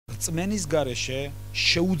რწმენის გარეშე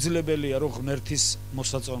შეუძლებელია რომ ღმერთის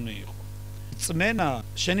მოსაწონი იყო. რწმენა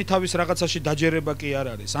შენი თავის რაღაცაში დაჯერება კი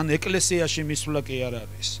არ არის, ან ეკლესიაში მისვლა კი არ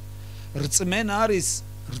არის.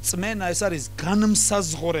 რწმენა ეს არის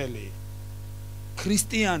განმსაზღვრელი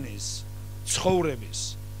ქრისტიანის ცხოვრების.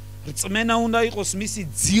 რწმენა უნდა იყოს მისი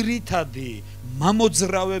ძირითადი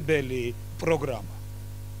მამოძრავებელი პროგრამა.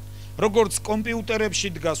 როგორც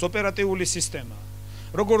კომპიუტერებში დგას ოპერატიული სისტემა,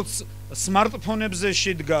 როგორც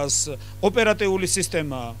smartphone-ებზე დგას ოპერატიული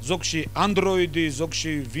სისტემა, ზოგში Android-ი,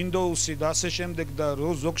 ზოგში Windows-ი და ასე შემდეგ და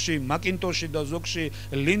ზოგში Macintosh-ი და ზოგში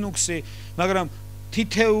Linux-ი, მაგრამ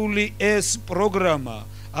თითეული ეს პროგრამა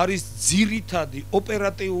არის ძირითადი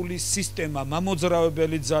ოპერატიული სისტემა,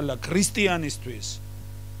 მამოძრავებელი ძალა ქრისტიანისთვის.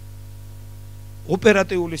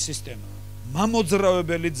 ოპერატიული სისტემა,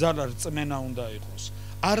 მამოძრავებელი ძალა რწმენა უნდა იყოს.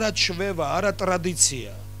 არა ჩვევა, არა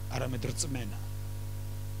ტრადიცია, არამედ რწმენა.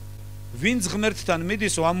 ვინც ღმერთთან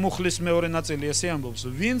მიდის, ამ მუხლის მეორე ნაწილი ესე ამბობს,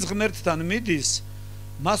 ვინც ღმერთთან მიდის,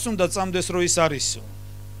 მას უნდა წამდეს რომ ის არისო.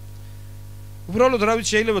 უბრალოდ რა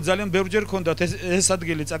ვიცი, შეიძლება ძალიან ბევრჯერ ქონდათ ეს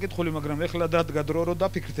ადგილი წაკითხული, მაგრამ ეხლა დადგა დრო რომ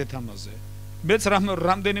დაფიქრდეთ ამაზე. მეც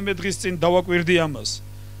რამდენიმე დღის წინ დავაკვირდი ამას.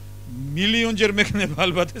 მილიონჯერ მექნება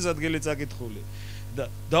ალბათ ეს ადგილი წაკითხული. და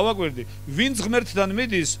დავაკვირდი, ვინც ღმერთთან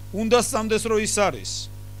მიდის, უნდა სწამდეს რომ ის არის.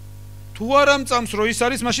 თუ არ ამწამს რომ ის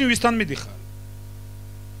არის, მაშინ ვისთან მიდიხარ?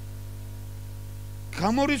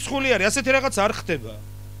 გამორიცხული არის, ასეთი რაღაც არ ხდება.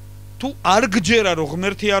 თუ არ გჯერა რომ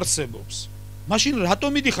ღმერთი არსებობს, მაშინ რატომ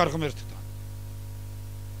მიდიხარ ღმერთთან?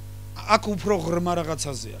 აქ უფრო ღრმა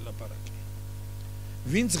რაღაცაზეა ლაპარაკი.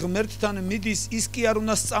 ვინც ღმერთთან მიდის, ის კი არ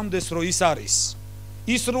უნდა სწამდეს რომ ის არის.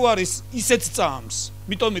 ის რო არის, ისეც წამს.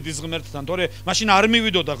 მიტომ მიდის ღმერთთან, თორე მაშინ არ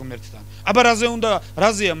მივიდოდა ღმერთთან. აბა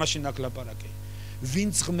რაზეა მაშინ აქ ლაპარაკი?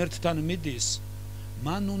 ვინც ღმერთთან მიდის,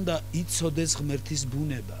 მან უნდა იცოდეს ღმერთის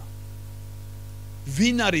ბუნება.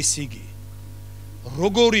 ვინ არის იგი?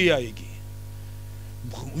 როგორია იგი?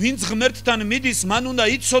 ვინც ღმერთთან მიდის, მან უნდა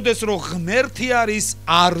იცოდეს რომ ღმერთი არის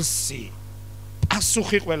არსი.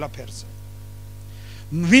 პასუხი ყველაფერზე.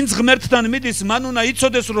 ვინც ღმერთთან მიდის, მან უნდა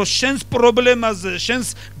იცოდეს რომ შენს პრობლემაზე, შენს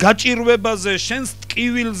გაჭირვებაზე, შენს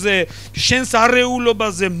ტკივილზე, შენს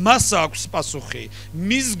არეულობაზე მას აქვს პასუხი.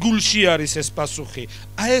 მის გულში არის ეს პასუხი.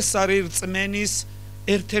 ეს არის რწმენის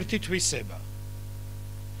ერთ-ერთი თვისება.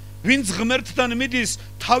 ვინც ღმერთთან მიდის,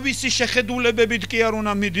 თავისი შეხედულებებით კი არ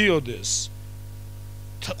უნდა მიდიოდეს.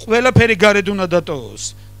 ყველაფერი გარეთ უნდა დატოვოს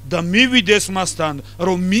და მივიდეს მასთან,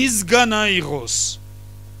 რომ მისგან აიღოს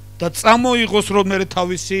და წამოიღოს, რომ მე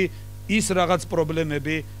თავისი ის რაღაც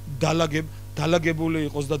პრობლემები დალაგებული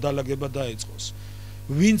იყოს და დალაგება დაეწყოს.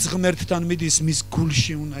 ვინც ღმერთთან მიდის, მის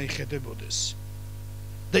გულში უნდა იხედებოდეს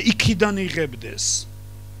და იქიდან იღებდეს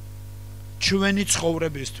ჩვენი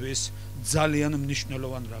ცხოვრებისთვის ძალიან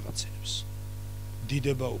მნიშვნელოვან რაღაცებს.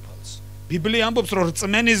 დიდება უფალს. ბიბლია ამბობს, რომ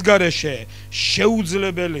რწმენის გარეშე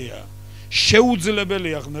შეუძლებელია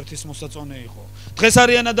ღმერთის მოსაწონე იყო. დღეს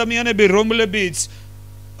არიან ადამიანები, რომლებიც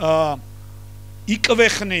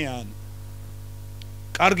იკვეხნიან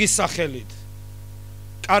კარგი სახელით,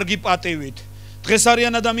 კარგი პატივით. დღეს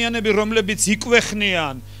არიან ადამიანები, რომლებიც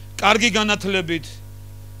იკვეხნიან კარგი განათლებით,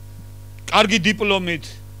 კარგი დიპლომით,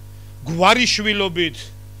 გვარიშვილობით,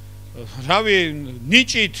 რავი,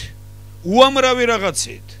 ნიჭით, უამრავი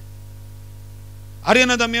რაღაცით. არიან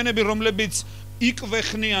ადამიანები, რომლებიც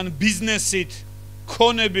იკვეხნიან ბიზნესით,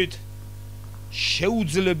 ქონებით.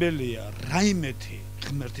 შეუძლებელია რაიმეთი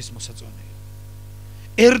ღმერთის მოსაწონე.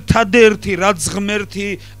 ერთადერთი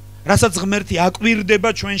რასაც ღმერთი აკვირდება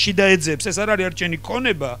ჩვენში და ეძებს, ეს არ არის არ ჩვენი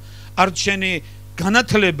ქონება, არ ჩვენი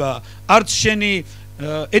განათლება, არ ჩვენი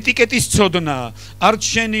ეტიკეტის ცოდნა, არ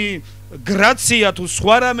ჩვენი გრაცია თუ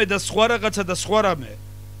სხვა რამე და სხვა რაღაცა და სხვა რამე.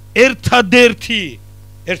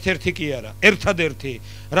 ერთ-ერთი კი არა, ერთადერთი,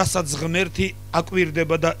 რასაც ღმერთი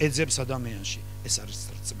აკვირდება და ეძებს ადამიანში, ეს არის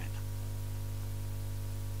რწმენა.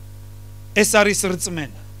 ეს არის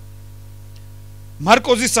რწმენა.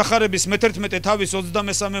 მარკოზის სახარების მე-11 თავის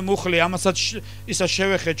 23 მუხლი, ამასაც ისა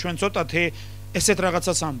შევეხეთ ჩვენ ცოტათი, ესეთ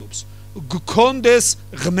რაღაცას ამბობს. გქონდეს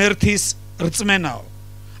ღმერთის რწმენაო.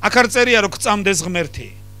 აქ არ წერია რომ გწამდეს ღმერთი.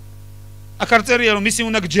 აქ არ წერია რომ მისი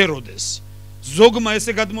უნდა გჯეროდეს. ზოგმა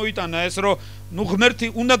ესე გადმოიტანა ეს რომ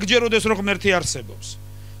ღმერთი უნდა გჯეროდეს რომ ღმერთი არსებობს.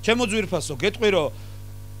 ჩემო ძვირფასო, გეტყვი რომ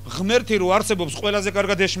ღმერთი რო არსებობს, ყველაზე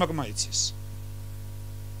კარგად ეშმაკმა იცის.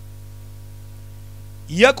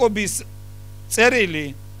 იაკობის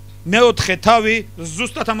წერილი მე-4 თავი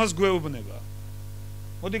ზუსტად ამას გვეუბნება.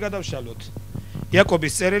 მოდი გადავშალოთ.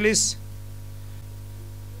 იაკობის წერილის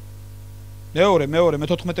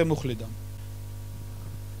მე-14 მუხლიდან.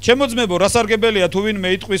 ჩემო ძმებო, რასარგებელია თუ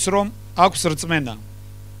ვინმე იტყვის რომ აქვს რწმენა.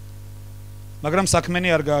 მაგრამ საქმენი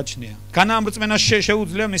არ გააჩნია. განა ამ რწმენას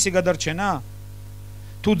შეუძლია მისი გადარჩენა?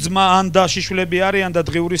 თუ ძმა ან და შიშვლები არიან და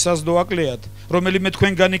დღიური საზდო აკლეათ, რომელიმე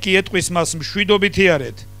თქვენგანი კი ეტყვის მას მშვიდობით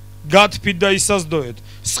იარეთ, გათფით და ისაზდოეთ,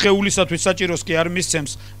 სხეულისათვის საჭიროს კი არ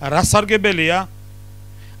მისცემს, რა სარგებელია?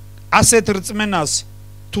 ასეთ რწმენას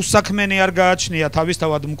თუ საქმენი არ გააჩნია,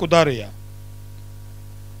 თავისთავად მკვდარია.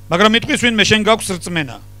 მაგრამ იტყვის ვინმე შენ გაქვს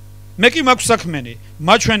რწმენა, მე კი მაქვს საქმენი,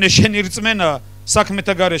 მაჩვენე შენი რწმენა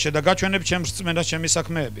საქმეთა გარეშე და გაჩვენებ ჩემს რწმენას ჩემი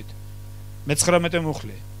საქმეებით. მე-19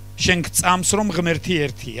 მუხლი. შენ გწამს რომ ღმერთი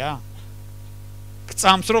ერთია?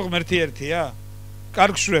 გწამს რომ ღმერთი ერთია?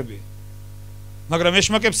 კარგ შვები. მაგრამ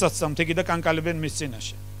ეშმაკებსაც წამთ იგი და კანკალებენ მის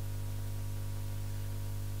წინაშე.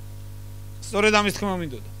 სწორედ ამის თქმა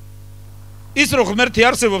მინდოდა. ის რომ ღმერთი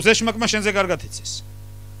არსებობს, ეშმაკმა შენზე კარგად იცის.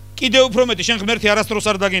 კიდევ უფრო მეტი შენ ღმერთი არასდროს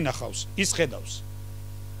არ დაგინახავს, ის ხედავს.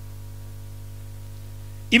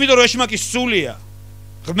 იმიტომ რომ ეშმაკი სულია,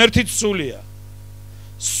 ღმერთიც სულია.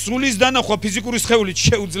 სულის დანახვა ფიზიკური სხეულით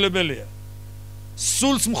შეუძლებელია.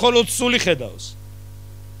 სულს მხოლოდ სული ხედავს.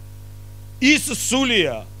 ის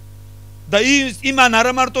სულია და იმან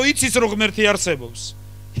არა მარტო იცის რომ ღმერთი არსებობს,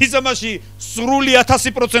 ის ამაში სრული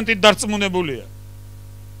 1000%-ით დარწმუნებულია.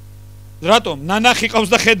 რატომ? ნანახი ყავს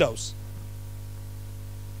და ხედავს.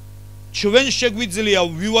 ჩვენ შეგვიძლია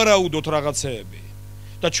ვივარაუდოთ რაღაცეები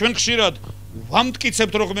და ჩვენ ხშირად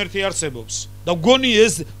ვამტკიცებთ რომ ღმერთი არსებობს და გონი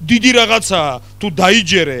ეს დიდი რაღაცაა თუ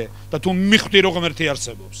დაიჯერე და თუ მიხვდი რომ ღმერთი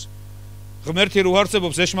არსებობს. ღმერთი რო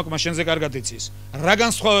არსებობს, ეშმაკმა შენზე კარგად იცის. რა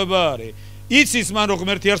განსხვავება არის? იცის მან რომ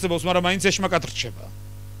ღმერთი არსებობს, მაგრამ მაინც ეშმაკად რჩება.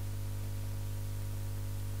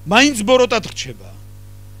 მაინც ბოროტად რჩება.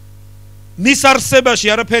 მის არსებაში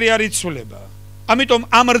არაფერი არ იცვლება. ამიტომ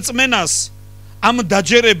ამ რწმენას, ამ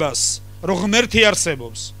დაჯერებას, რომ ღმერთი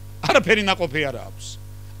არსებობს, არაფერი ნაყოფი არ აქვს.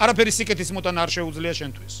 არაფერი სიკეთის მოტანა არ შეუძლია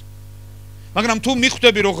შენთვის. მაგრამ თუ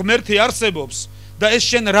მიხვდები რომ ღმერთი არსებობს და ეს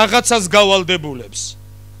შენ რაღაცას გავალდებულებს,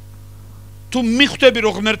 თუ მიხვდები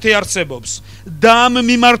რომ ღმერთი არსებობს და ამ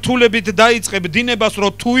მიმართულებით დაიწყებ დინებას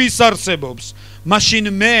რომ თუ ის არსებობს, მაშინ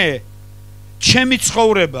მე ჩემი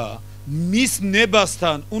ცხოვრება მის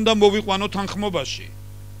ნებასთან უნდა მოვიყვანო თანხმობაში.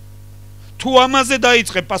 თუ ამაზე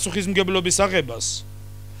დაიწყებ პასუხისმგებლობის აღებას,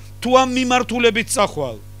 თუ ამ მიმართულებით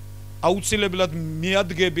წახვალ, აუცილებლად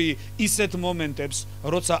მიადგები ისეთ მომენტებს,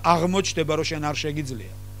 როცა აღმოჩნდება რომ შენ არ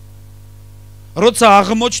შეგიძლია. როცა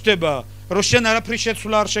აღმოჩნდება რომ შენ არაფრის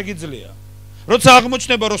შეცვლა არ შეგიძლია. როცა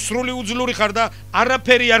აღმოჩნდება რომ სრული უძლური ხარ და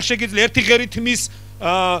არაფერი არ შეგიძლია, ერთი ღერით მის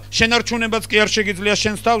შენარჩუნებაც კი არ შეგიძლია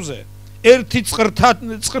შენს თავზე. ერთი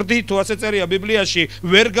წყრდი თუ ასე წერია ბიბლიაში,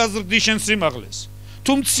 ვერ გაზრდი შენ სიმაღლეს.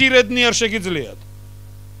 თუ მცირედნი არ შეგიძლიათ.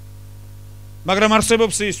 მაგრამ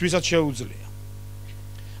არსებობს ის, ვისაც შეუძლია.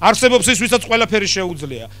 არსებობს ის, ვისაც ყველაფერი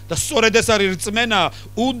შეუძლია და სწორედ ეს არის რწმენა,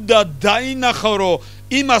 უნდა დაინახო, რომ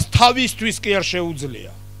იმას თავისთვის კი არ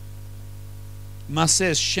შეუძლია. მას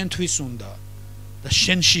ეს შენთვის უნდა და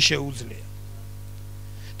შენში შეუძლია.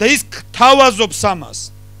 და ის თავაზობს ამას.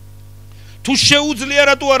 თუ შეუძლია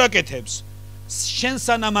რატო არ აკეთებს? შენ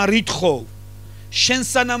სანამ არ ითხოვ, შენ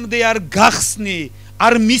სანამდე არ გახსნი,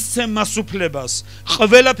 არ მისცემ მას უფლებას,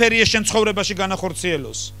 ყველაფერი ეს შენ ცხოვრებაში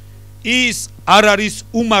განახორციელოს. ის არ არის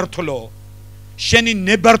უმართლო. შენი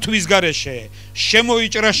ნებართვის გარეშე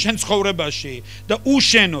შემოიჭრა შენ ცხოვრებაში და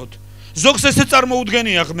უშენოდ. ზოგს ესე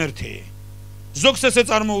წარმოუდგენია ღმერთი. ზოგს ესე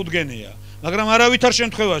წარმოუდგენია, მაგრამ არავითარ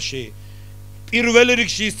შემთხვევაში პირველ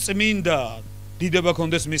რიგში ის წმინდა დიდება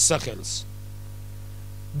კონდეს მის სახელს.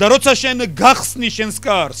 და როცა შენ გახსნი შენს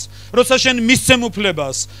კარს, როცა შენ მისცემ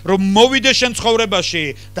უფლებას, რომ მოვიდე შენ ცხოვრებაში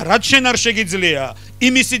და რაც შენ არ შეგიძლია,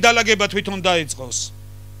 იმისი დალაგება თვითონ დაიწყოს.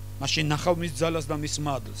 მაშინ ნახავ მის ძალას და მის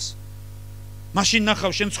მადლს. მაშინ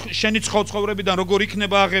ნახავ შენი ცხოვრებიდან როგორ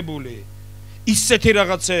იქნება აღებული ისეთი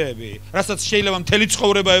რაღაცეები, რასაც შეიძლება მთელი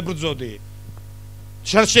ცხოვრება ებრძოდი.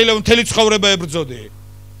 შეიძლება მთელი ცხოვრება ებრძოდი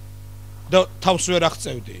და თავს ვერ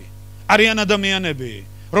აღწევდი. არიან ადამიანები,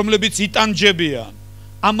 რომლებიც იტანჯებიან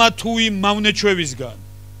ამა თუ იმ მავნეჩვევისგან.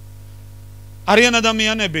 არიან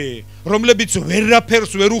ადამიანები, რომლებიც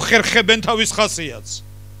ვერაფერს ვერ უხერხებენ თავის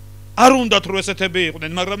ხასიათს. არ უნდათ რომ ესეთები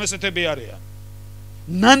იყვნენ, მაგრამ ესეთები არიან.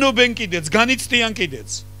 ნანობენ კიდეც, განიცდიან კიდეც.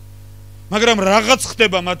 მაგრამ რაღაც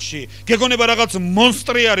ხდება მათში, გეგონება რაღაც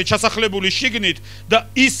მონსტრი არის ჩასახლებული შიგნით და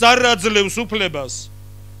ის არ აძლევს უფლებას.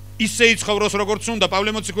 ისე იცხოვროს როგორც უნდა.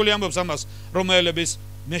 პავლე მოციქული ამბობს ამას რომაელების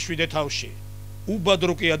მე-7 თავში.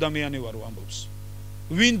 უბადრუკი ადამიანი ვარ ამბობს.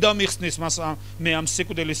 ვინ დამიხსნის მას მე ამ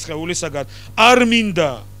სიკვდილის სხეულისაგან? არ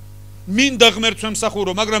მინდა. მინდა ღმერთს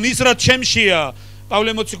ვემსახურო, მაგრამ ის რაც ჩემშია,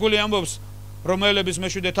 პავლე მოციქული ამბობს რომაელების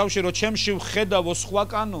მე-7 თავში, რომ ჩემში ვხედავო სხვა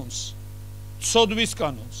კანონს, ცოდვის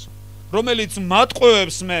კანონს, რომელიც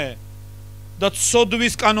მატყუებს მე და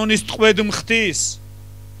ცოდვის კანონის ტყვედ მხდის.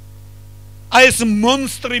 აი ეს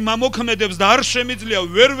მონსტრი მამოქმედებს და არ შემიძლია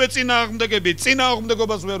ვერ ვეწინააღმდეგები,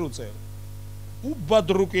 წინააღმდეგობას ვერ უწევ.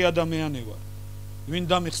 უბადრუკი ადამიანი ვარ. ვინ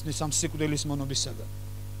დამიხსნის ამ სიკვდილის მონობისაგან?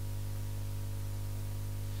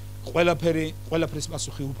 ყველაფრის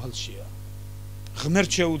პასუხი უფალშია.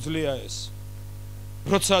 ღმერთ შეუძლია ეს.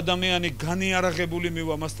 როცა ადამიანი განიარაღებული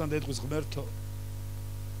მივა მასთან დედღვის ღმერთო,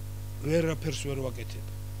 ვერაფერს ვერ ვაკეთებ.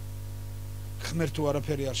 ღმერთ თუ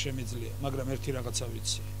არაფერი არ შემიძლია, მაგრამ ერთი რაღაცა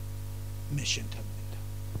ვიცი. მე შენთან მინდა.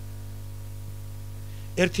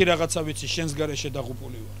 ერთი რაღაცა ვიცი, შენს გარეშე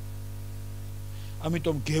დაღუპული ვარ.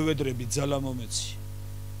 ამიტომ გევედრები ძალა მომეცი.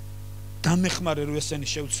 დამეხმარე რომ ესენი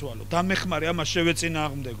შევცვალო, დამეხმარე ამას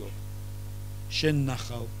შევეწინააღმდეგო. შენ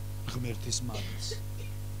ნახავ ღმერთის მაგას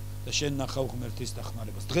და შენ ნახავ ღმერთის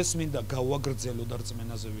დახმარებას. დღეს მინდა გავაგრძელო და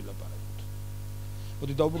რწმენაზე ვილაპარაკოთ.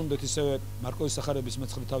 მოდი დავუბრუნდეთ ისევე მარკოს სახარების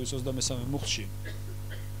 9:23 მუხლში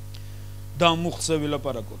და მუხლზე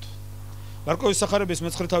ვილაპარაკოთ. მარკოს სახარების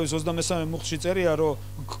 9:23 მუხლში წერია, რომ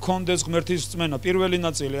გქონდეს ღმერთის რწმენა. პირველი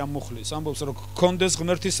ნაწილი ამ მუხლის ამბობს, რომ გქონდეს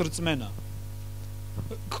ღმერთის რწმენა.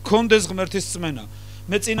 გქონდეს ღმერთის რწმენა.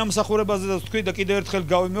 მე წინა მსახურებაზე და თქვი და კიდევ ერთხელ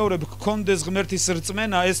გავიმეორებ, გქონდეს ღმერთის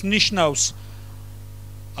რწმენა, ეს ნიშნავს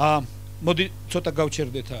მოდი ცოტა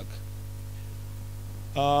გავჩერდეთ აქ.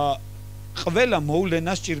 ყველა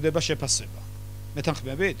მოვლენას ჭირდება შეფასება.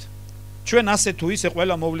 მეთანხმებით? ჩვენ ასე თუ ისე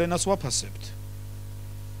ყველა მოვლენას ვაფასებთ.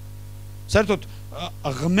 საერთოდ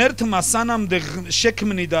ღმერთმა სანამდე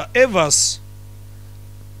შექმნიდა ევას,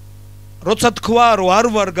 როცა თქვა, რომ არ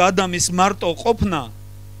ვარგა ადამის მარტო ყოფნა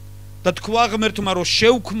და თქვა ღმერთმა, რომ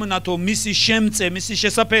შევქმნათო მისი შემწე, მისი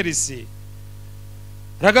შესაფერისი.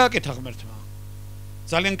 რა გააკეთა ღმერთმა?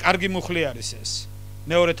 ძალიან კარგი მუხლი არის ეს.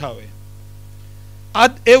 მეორე თავი.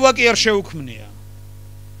 ევა კი არ შეუქმნია.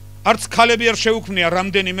 არც ქალები არ შეუქმნია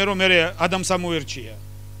რამდენიმე რომ მე ადამს ამოერჩია.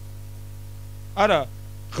 არა,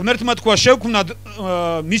 ღმერთმა თქვა შევქმნათ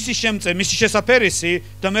მისი შემწე, მისი შესაფერისი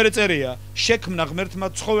და მე წერია, შექმნა ღმერთმა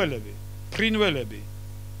ცხოველები, ფრინველები.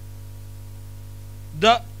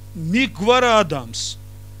 და მიგვარა ადამიანს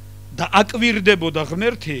და აკვირდებოდა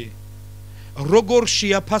ღმერთი, როგორ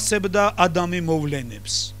შეაფასებდა ადამი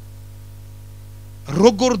მოვლენებს.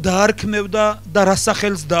 როგორ დაარქმევდა და რა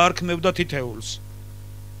სახელს დაარქმევდა თითეულს.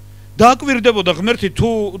 დააკვირდებოდა ღმერთი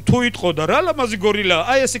თუ იტყოდა რა ლამაზი გორილა,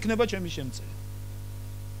 აი ეს იქნება ჩემი შემწე.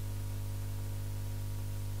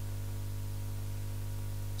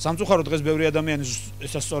 სამწუხაროდ დღეს ბევრი ადამიანი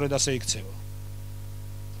ესა სწორედ ასე იქცევა.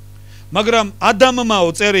 მაგრამ ადამმაო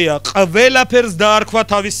წერია, ყველაფერს დაარქვა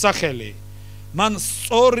თავის სახელი. მან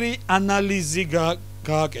სწორი ანალიზი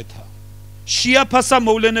გააკეთა. შეაფასა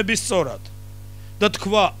მოვლენების სწორად. და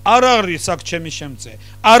თქვა, არ არის აქ ჩემი შემწე,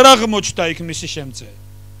 არ აღმოჩნდა იქ მისი შემწე.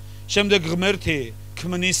 შემდეგ ღმერთი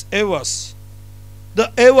ქმნის ევას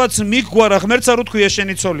და ევაც მიგვარა, ღმერთს არ უთქვია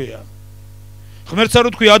შენი ცოლია. ღმერთს არ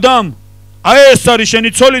უთქვია ადამ, აი ეს არის შენი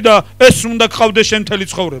ცოლი და ეს უნდა გყავდეს შენ მთელი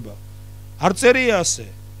ცხოვრება. არ წერია ასე.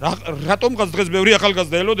 რატომღაც დღეს ბევრი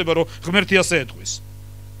ახალგაზრდა ელოდება, რომ ღმერთი ასე ეთქვის.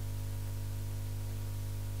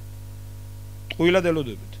 ტყუილად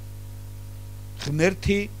ელოდებით.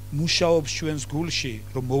 ღმერთი მუშაობს ჩვენს გულში,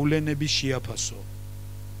 რომ მოვლენები შეაფასო.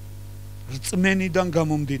 რწმენიდან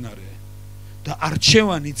გამომდინარე და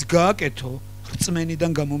არჩევანიც გააკეთო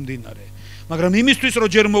რწმენიდან გამომდინარე. მაგრამ იმისთვის, რომ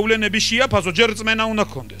ჯერ მოვლენები შეაფასო, ჯერ რწმენა უნდა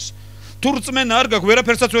გქონდეს. თუ რწმენა არ გაქვს,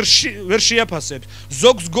 ვერაფერსაც ვერ შეაფასებ.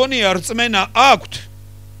 ზოგს გონია რწმენა აქვთ,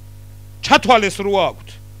 ჩათვალეს რო აქვთ.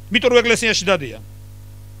 მიტომ რომ ეკლესიაში დადიან.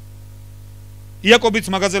 იაკობიც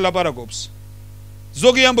მაგაზე ლაპარაკობს.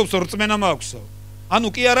 ზოგი ამბობს, რომ რწმენა მაქვსო. ანუ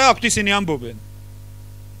კი არა აქვთ, ისინი ამბობენ.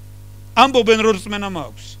 ამბობენ, რომ რწმენა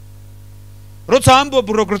მაქვს. როცა ამბობ,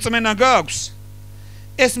 რომ რწმენა გაქვს,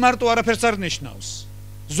 ეს მარტო არაფერს არ ნიშნავს.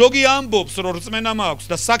 ზოგი ამბობს, რომ რწმენა მაქვს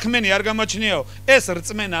და საქმენი არ გამაჩნიაო, ეს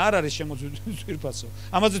რწმენა არ არის შემოძვირფასო.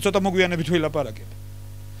 ამაზე ცოტა მოგვიანებით ვილაპარაკებ.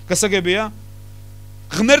 გასაგებია?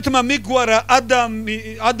 ღმერთმა მიგვარა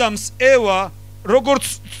ადამს ევა, როგორც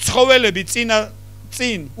ცხოველები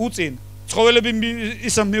უწინ ცხოველები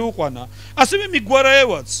ისა მიუყვანა, ასევე მიგვარა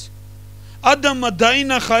ევაც. ადამმა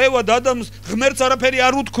დაინახა ევა და ადამიანს ღმერთს არაფერი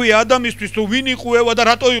არ უთქვია ადამიანისთვის, თუ ვინ იყო ევა და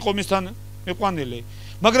რატო იყო მისთან მიყვანილი.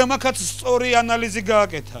 მაგრამ აქაც სწორი ანალიზი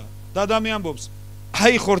გააკეთა და ადამი ამბობს,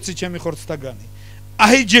 აი ხორცი ჩემი ხორცთაგანი,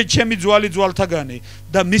 აი ჩემი ძვალი ძვალთაგანი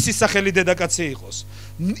და მისი სახელი დედაკაცი იყოს.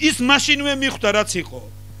 ის მაშინვე მიხვდა რაც იყო.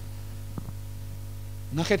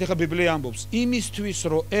 ნახეთ ახლა ბიბლია ამბობს, იმისთვის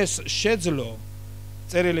რომ ეს შეძლო,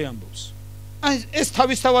 წერილი ამბობს. აი ეს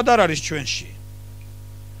თავისთავად არ არის ჩვენში.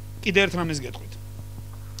 კიდე ერთ რამეს გეტყვით.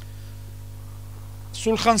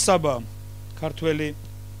 სულხან საბა, ქართველი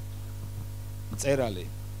მწერალი,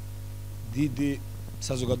 დიდი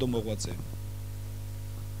საზოგადო მოღვაწე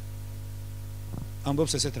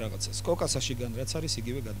ამბობს ესეთ რაღაცას კოკასაშიგან რაც არის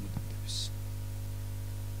იგივე გადმოდადების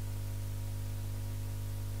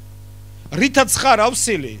რითაც ხარ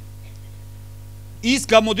ავსილი ის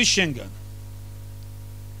გამოდის შენგან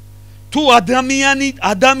თუ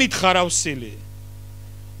ადამიანით ხარ ავსილი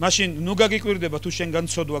მაშინ ნუ გაგიკვირდება თუ შენგან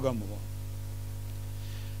ცოდვა გამოვა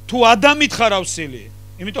თუ ადამიანით ხარ ავსილი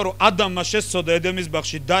იმიტომ რომ ადამმა შესწოდა ედემის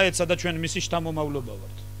ბაღში დაეცა და ჩვენ მისი შთამომავლობა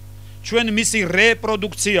ვართ ჩვენ მისი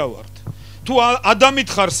რეპროდუქცია ვართ თუ ადამიანით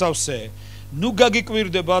ხარ სავსე ნუ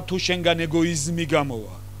გაგიკვირდება თუ შენგან ეგოიზმი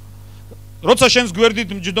გამოვა როცა შენს გვერდით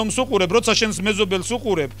მჯდომს უყურებ როცა შენს მეზობელს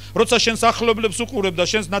უყურებ როცა შენს ახლობლებს უყურებ და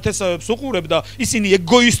შენს ნათესავებს უყურებ და ისინი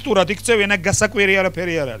ეგოისტურად იქცევენ აქ გასაკვირი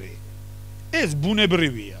არაფერი არ არის ეს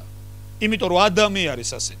ბუნებრივია იმიტომ რომ ადამი არის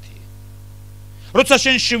ასეთი როცა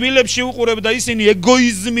შენ შვილებში უყურებ და ისინი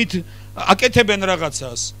ეგოიზმით აკეთებენ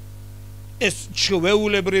რაღაცას ეს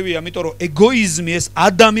ჩვეულებრივია იმიტომ რომ ეგოიზმი ეს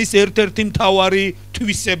ადამის ერთ-ერთი მთავარი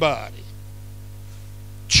თვისება არის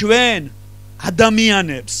ჩვენ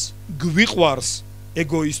ადამიანებს გვიყვარს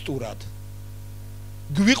ეგოისტურად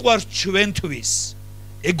გვიყვარს ჩვენთვის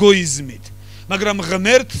ეგოიზმით მაგრამ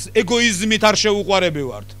ღმერთს ეგოიზმით არ შეუყვარები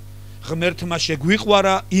ვართ ღმერთმა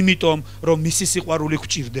შეგვიყვარა იმიტომ რომ მისი სიყვარული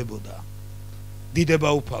გვჭირდებოდა დიდება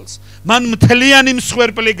უფალს მან მთლიანი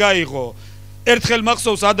მსხვერპლი გაიღო ერთხელ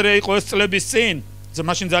მახსოვს ადრე იყო ეს წლების წინ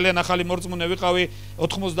მაშინ ძალიან ახალი მორწმუნე ვიყავი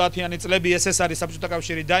 90-იანი წლები ეს არის საბჭოთა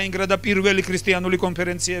კავშირი დაინგრა და პირველი ქრისტიანული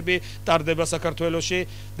კონფერენციები ტარდება საქართველოში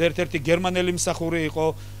და ერთ-ერთი გერმანელი მსახური იყო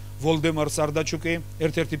ვოლდემარ სარდაჩუკი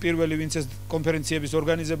ერთ-ერთი პირველი ვინც ეს კონფერენციების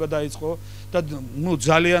ორგანიზება დაიწყო და ნუ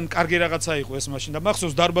ძალიან კარგი რაღაცა იყო ეს მაშინ და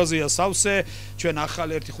მახსოვს დარბაზია სავსე ჩვენ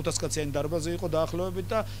ახალი ერთი 500-კაციანი დარბაზი იყო დაახლოებით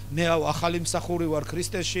და მე ახალი მსახური ვარ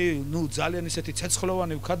ქრისტეში ნუ ძალიან ისეთი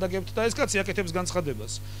ცეცხლოვანი ვქადაგებთ და ეს კაცი აკეთებს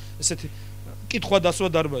განცხადებას ესეთი კითხვა დასვა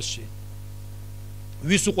დარბაზში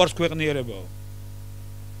ვის უყვარს ქვეყნიერებაო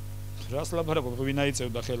რას ლაპარაკობ ვინ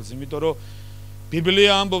აიწევდა ხელს იმიტომ რომ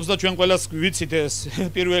ბიბლია ამბობს და ჩვენ ყველას ვიცით ეს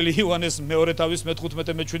პირველი იოანეს მეორე თავის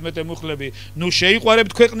მე-15-მე-17 მუხლები ნუ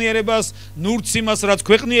შეიყვარებთ ქვეყნიერებას ნურც იმას რაც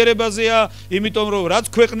ქვეყნიერებაზეა იმიტომ რომ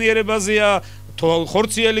რაც ქვეყნიერებაზეა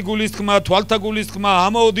ხორციელი გულის თქმა თვალთა გულის თქმა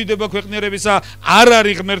ამაოდიდება ქვეყნიერებისა არ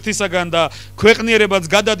არის ღმერთისაგან და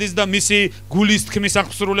ქვეყნიერებაც გადადის და მისი გულის თქმის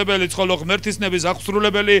აღსრულებელი ხოლო ღმერთისნების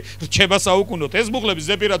აღსრულებელი რჩება საუკუნოდ ეს მუხლები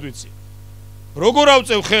ზეპირად ვიცი როგორ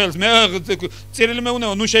ავწევ ხელს მე წირილი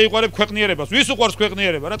მეუნეო ნუ შეიყვარებ ქვეყნიერებას ვის უყვარს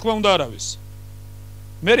ქვეყნიერება რა თქმა უნდა არავის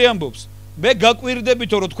მე ამბობს მე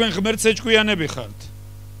გაკვირდებით რომ თქვენ ღმერთს ეჭკვიანები ხართ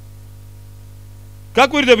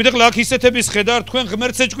გაკვირდებით ახლა აქ ისეთების ხედავთ თქვენ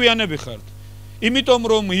ღმერთს ეჭკვიანები ხართ იმიტომ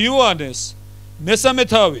რომ იოანეს მესამე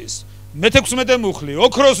თავის მე-16 მუხლი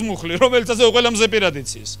ოქროს მუხლი რომელიც ასე ყველა მზეპირად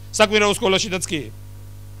იცის საკვირაო სკოლაშიდაც კი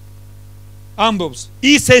ამბობს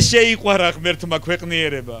ისე შეიყვარა ღმერთმა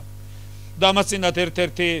ქვეყნიერება და ამასწინათ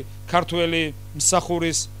ერთ-ერთი ქართველი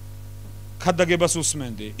მსახურის ქადაგებას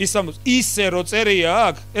უსმენდი ის ამბობს ისე რო წერია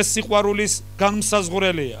აქ ეს სიყვარულის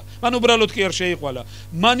განმსაზღვრელია მან უბრალოდ კი არ შეიყვარა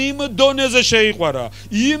მან იმ დონეზე შეიყვარა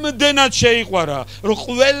იმდენად შეიყვარა რომ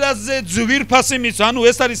ყველაზე ძვირფასი მის ანუ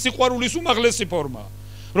ეს არის სიყვარულის უმაღლესი ფორმა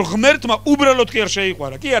რომ ღმერთმა უბრალოდ კი არ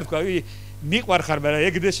შეიყვარა კი არ თქვა მიყვარ ხარ მაგრამ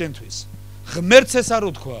ეგდე შენთვის ღმერთს ეს არ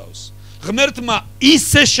უთქვავს ღმერთმა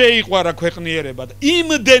ისე შეიყვარა ქვეყნიერება და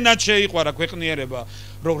იმდენად შეიყვარა ქვეყნიერება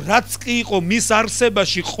რომ რაც კი იყო მის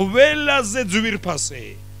არსებაში ყველაზე ძვირფასი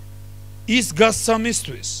ის გასცა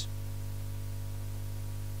მისთვის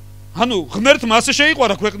ანუ ღმერთმა ასე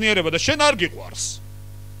შეიყვარა ქვეყნიერება და შენ არ გიყვარს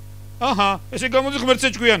აჰა ესე გამოდის ღმერთს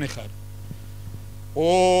ეჭკვიანი ხარ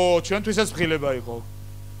ჩვენთვის ეს მხილება იყო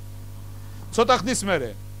ცოტა ხნის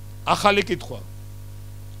მერე ახალი კითხვა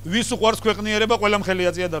ვის უყვარს ქვეყნიერება ყველამ ხელი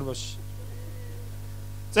აწია დარბაზში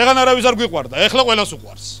წეგან არავის არ გვიყვარდა ეხლა ყველას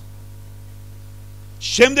უყვარს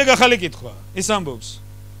შემდეგ ახალი კითხვა ის ამბობს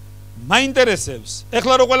მაინტერესებს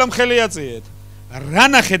ეხლა რო ყველამ ხელი აწიეთ რა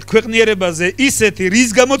ნახეთ ქვეყნიერებაზე ისეთი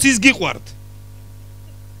რის გამოც ის გიყვართ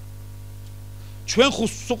ჩვენ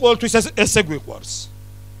ყოველთვის ესე გვიყვარს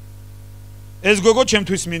ეს გოგო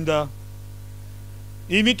ჩემთვის მინდა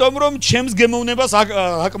იმიტომ რომ ჩემს გემოვნებას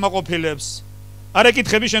აკმაყოფილებს არ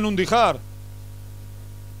ეკითხები შენ უნდი ხარ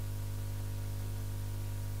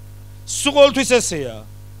სულ ყოველთვის ესეა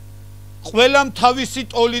ყველამ თავისი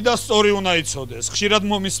ტოლი და სწორი უნდა იცოდეს ხშირად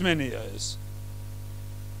მომისმენია ეს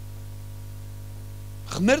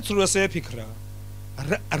ღმერთს რო ასე ეფიქრა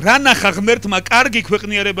რა ნახა ღმერთმა კარგი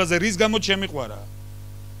ქვეყნიერებაზე რის გამოც შემიყვარა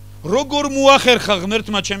როგორ მოახერხა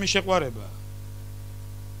ღმერთმა ჩემი შეყვარება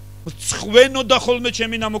ცხვენო და ხოლმე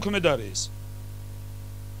ჩემი ნამოქმედ არის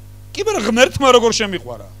კი მაგრამ ღმერთმა როგორ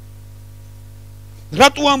შემიყვარა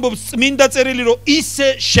რატო ამბობს წმინდა წერილი, რომ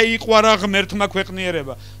ისე შეიყვარა ღმერთმა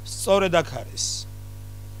ქვეყნიერება? სწორედ აქ არის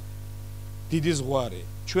დიდი ზღვარი.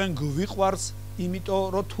 ჩვენ გვიყვარს, იმიტომ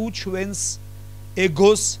რომ თუ ჩვენს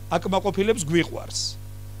ეგოს აკმაყოფილებს გვიყვარს.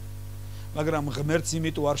 მაგრამ ღმერთს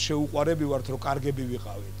იმიტომ არ შეუყვარებივართ, რომ კარგები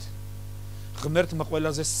ვიყავით. ღმერთმა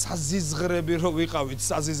ყველაზე საზიზღრები რომ ვიყავით,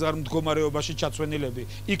 საზიზღარ მდგომარეობაში ჩაცვენილები,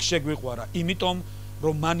 იქ შეგვიყვარა, იმიტომ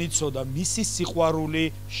რომ მან იცოდა მისი სიყვარული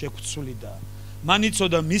შეგვცვლიდა. მან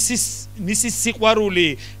იცოდა მისი სიყვარული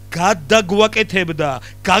გადაგვაკეთებდა,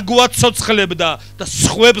 გაგვაცოცხლებდა და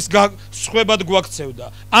სხვებად გვაქცევდა.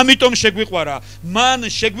 ამიტომ შეგვიყვარა. მან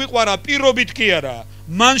შეგვიყვარა პირობით კი არა,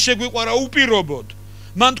 მან შეგვიყვარა უპირობოდ.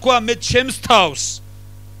 მან თქვა მე ჩემს თავს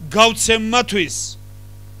გავცემ მათთვის.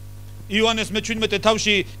 იოანეს მე-17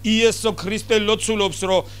 თავში იესო ქრისტე ლოცულობს,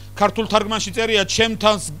 რომ ქართულ თარგმანში წერია ჩემ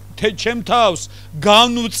თავს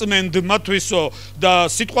განუწმენდ მათთვისო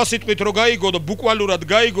და სიტყვით რო გაიგო და ბუკვალურად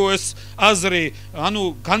გაიგო ეს აზრი,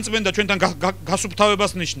 ანუ განწმენდა ჩვენთან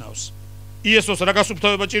გასუფთავებას ნიშნავს. იესოს რა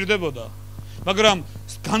გასუფთავება ჭირდებოდა? მაგრამ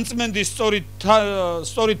განწმენდის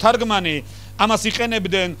სწორი თარგმანი ამას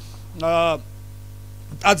იყენებდნენ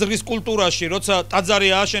ტაძრის კულტურაში, როცა ტაძარი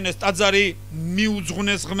ააშენეს, ტაძარი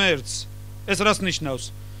მიუძღვნეს ღმერთს. ეს რას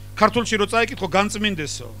ნიშნავს? ქართულში რო წაიკითხო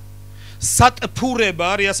განწმინდესო, სატფურება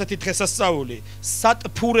არის ასეთი დღესასწაული,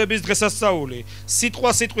 სატფურების დღესასწაული.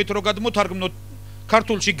 სიტყვით რო გადმოთარგმნოთ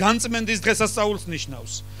ქართულში განწმენდის დღესასწაულს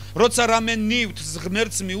ნიშნავს. როცა რამე ნივთს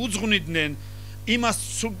ღმერთს მიუძღვნიდნენ, იმას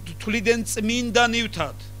თვლიდნენ წმინდა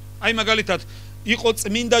ნივთად. აი მაგალითად, იყო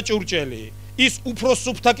წმინდა ჭურჭელი. ის უფრო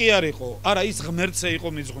სუფთა კი არ იყო, არა, ის ღმერთზე იყო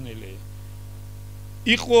მიძღვნილი.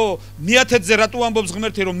 იყო მიათედზე რატო ამბობს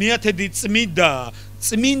ღმერთი, რომ მიათედი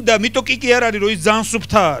წმინდა, მიტო კი არ არის, რომ ის ძალიან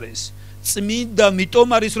სუფთა არის. წმინდა მიტომ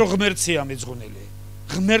არის, რომ ღმერთია მიძღვნილი.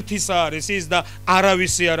 ღმერთისა არის ის და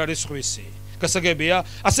არავისი არ არის სხვისი. გასაგებია?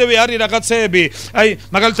 ასევე არის რაღაცეები, აი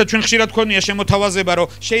მაგალითად ჩვენ ხშირად გქონია შემოთავაზება, რომ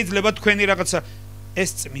შეიძლება თქვენი რაღაცა ეს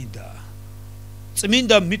წმინდა.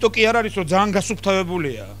 წმინდა მიტო კი არ არის, რომ ძალიან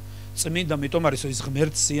გასუფთავებულია. წმინდა მიტომ არის, რომ ის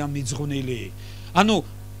ღმერთია მიძღვნილი. ანუ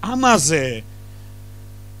ამაზე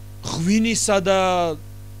ღვინისა და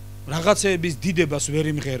რაღაცეების დიდებას ვერ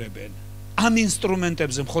იმღერებენ. ამ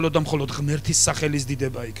ინსტრუმენტებზე მხოლოდ და მხოლოდ ღმერთის სახელის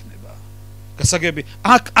დიდება იქნება. გასაგები,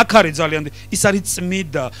 აქ არის ძალიან ის არის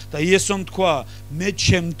წმინდა და იესომ თქვა, მე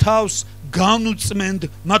ჩემ თავს განუწმენდ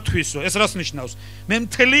მათთვისო. ეს რას ნიშნავს? მე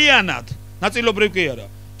მთლიანად, ნაწილობრივ კი არა,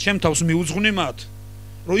 ჩემ თავს მიუძღვნი მათ,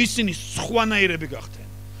 რომ ისინი სხვანაირები გახდნენ.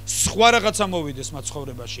 სხვა რაღაცა მოვიდეს მათ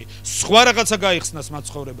ცხოვრებაში, სხვა რაღაცა გაიხსნას მათ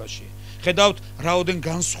ცხოვრებაში. ხედავთ, რაოდენ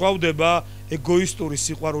განსხვავდება ეგოისტური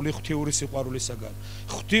სიყვარული ღვთიური სიყვარულისაგან.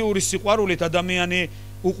 ღვთიური სიყვარულით ადამიანი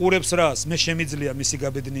უყურებს რას? მე შემიძლია მისი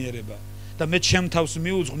გაბედნიერება და მე ჩემ თავს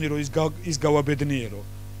მიუძღვნი, რომ ის გავაბედნიერო.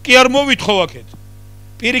 კი არ მოვითხოვ აქეთ.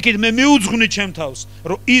 პირიქით მე მიუძღვნი ჩემ თავს,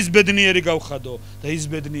 რომ ის ბედნიერი გავხადო და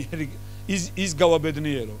ის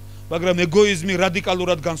გავაბედნიერო. მაგრამ ეგოიზმი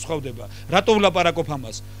რადიკალურად განსხვავდება. რატო ვლაპარაკობ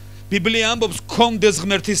ამას? ბიბლია ამბობს, გქონდეს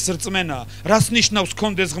ღმერთის რწმენა. რას ნიშნავს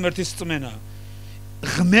გქონდეს ღმერთის რწმენა?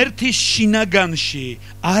 ღმერთის შინაგანში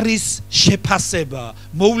არის შეფასება,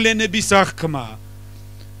 მოვლენების აღქმა,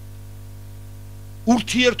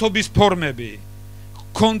 ურთიერთობის ფორმები.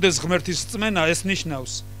 გქონდეს ღმერთის რწმენა, ეს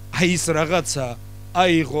ნიშნავს, აი ის რაღაცა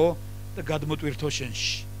აიღო და გადმოტვირთო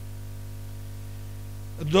შენში.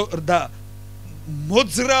 და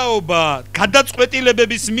მოძრაობა,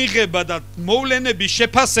 გადაწყვეტილებების მიღება და მოვლენების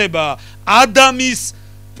შეფასება ადამის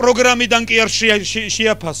პროგრამიდან კი არ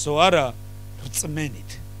შეაფასო, არა, რწმენით.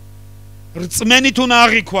 რწმენით უნდა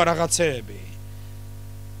აღიქვა რაღაცეები.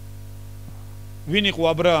 ვინ იყო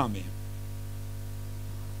აბრაამი?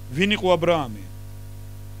 ვინ იყო აბრაამი?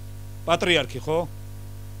 პატრიარქი, ხო?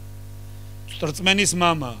 რწმენის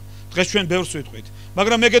მამა. დღეს ჩვენ ბევრს ვიტყვით,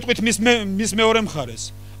 მაგრამ მე გეტყვით მის მეორე მხარეს.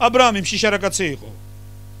 აბრაამი მშიშარაკაცი იყო.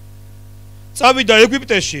 წავიდა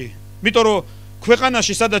ეგვიპტეში, იმიტომ რომ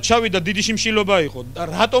ქვეყანაში სადაც ჩავიდა დიდი შიმშილობა იყო. და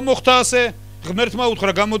რატომ მოხდა ასე? ღმერთმა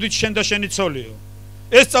უთხრა, გამოდით შენ და შენი ცოლიო.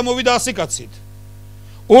 ეს წამოვიდა 100 კაცით.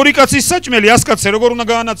 2 კაცის საჭმელი 100 კაცზე როგორ უნდა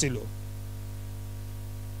გაანაწილო?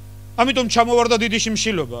 ამიტომ ჩამოვარდა დიდი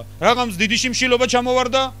შიმშილობა. რაღაც დიდი შიმშილობა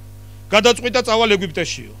ჩამოვარდა, გადაწყვიტა წავალ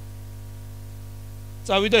ეგვიპტეშიო.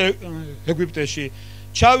 წავიდა ეგვიპტეში.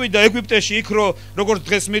 ჩავიდა ეგვიპტეში იქ როგორც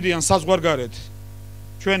დღეს მიდიან საზღვარგარეთ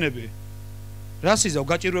ჩვენები. რას იზავ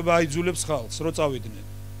გაჭირვება აიძულებს ხალხს რო წავიდნენ.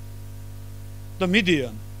 და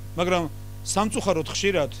მიდიან, მაგრამ სამწუხაროდ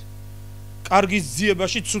ხშირად კარგის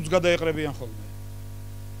ძიებაში ცუდს გადაეყრებიან ხოლმე.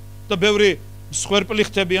 და ბევრი მსხვერპლი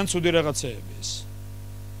ხდებიან ცუდი რაღაცეების.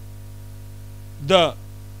 და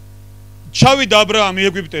ჩავიდა აბრაამი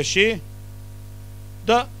ეგვიპტეში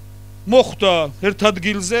და მოხვდა ერთ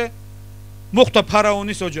ადგილზე, მოხვდა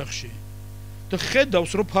ფარაონის ოჯახში და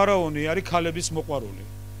ხედავს, რომ ფარაონი არის ქალების მოყვარული.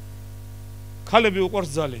 ქალები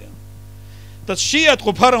უყვარს ძალიან. და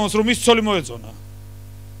შეატყო ფარაონს, რომ ის ცოლი მოეწონა.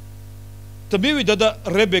 და მივიდა და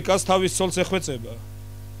რებეკას თავის ცოლს ეხვეწება.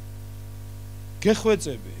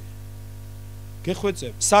 გეხვეწები.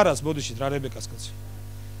 სარას ბოდიშით რა რებეკას კაცი.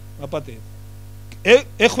 აპატია.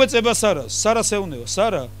 ეხვეწება სარას, სარას ეუნევა,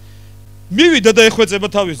 სარა მივიდა და ეხვეწება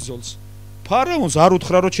თავის ძოლს. ფარაონს არ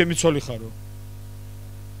უთხრა, რომ ჩემი ცოლი ხარო.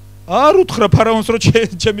 არ უთხრა ფარაონს, რომ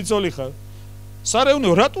ჩემი ცოლი ხარ. სარა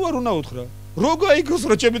ეუნევა, რატო არ უნდა უთხრა? რო გაიგოს,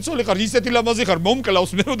 რომ ჩემი ცოლი ხარ, ისეთი ლამაზი ხარ,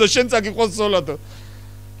 მომკლავს მე და შენ წაგიყვანს ცოლად.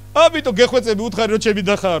 ამიტომ გეხვეწები უთხარი, რომ ჩემი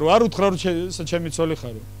და ხარო, არ უთხრა, რომ ჩემი ცოლი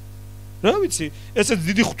ხარო. რა ვიცი, ესეც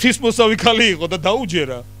დიდი ღვთისმოსავი ქალი იყო და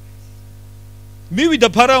დაუჯერა. მივიდა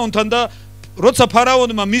ფარაონთან და როცა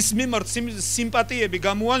ფარაონმა მის მიმართ სიმპათიები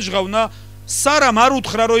გამოანჟღავნა, სარამ არ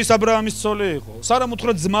უთხრა, რომ ის აბრაამის ცოლი იყო. სარამ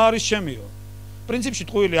უთხრა, ძმა არის ჩემიო. პრინციპში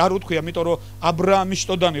ტყუილი არ უთქვია, იმიტომ რომ აბრაამის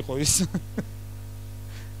შტოდან იყო ის.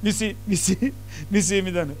 მისი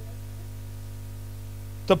იმიდან.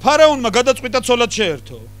 და ფარაონმა გადაწყვიტა ცოლად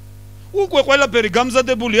შეერთო. უკვე ყველაფერი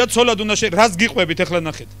გამზადებულია, ცოლად უნდა რას გიყვებით ახლა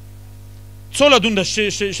ნახეთ. ცოლად უნდა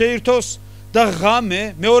შეერთოს და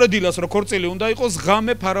ღამე მეორე დილას რო ქორწილი უნდა იყოს,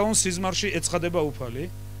 ღამე ფარაონს სიზმარში ეცხადება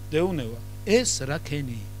უფალი, დეუნევა. ეს რა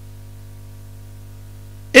ქენი?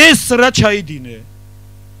 ეს რა ჩაიდინე?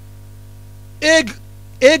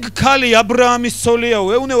 ეგ ქალი აბრაამის ცოლიაო,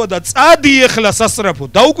 ეუნევა და წადი ეხლა სასწრაფო,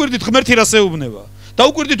 დაუკვირდით ღმერთი რას ეუბნება,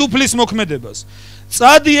 დაუკვირდით უფლის მოქმედებას.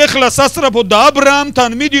 წადი ეხლა სასწრაფო და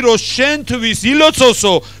აბრაამთან მიდი, რომ შენთვის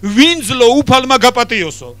ილოცოსო, ვინძლო უფალმა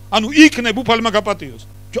გაპატიოსო. ანუ იქნებ უფალმა გაპატიოსო.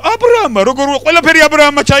 აბრაამა როგორ ყველაფერი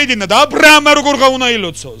აბრაამა ჩაიდინა და აბრაამა როგორ გაუნა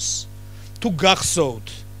ილოცოს. თუ გახსოვთ,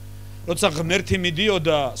 როცა ღმერთი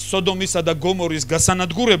მიდიოდა სოდომისა და გომორის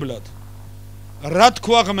გასანადგურებლად, რა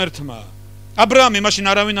თქვა ღმერთმა? აბრაამი მაშინ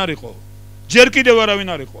არავინ არ იყო. ჯერ კიდევ არავინ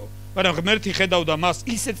არ იყო. მაგრამ ღმერთი ხედავდა მას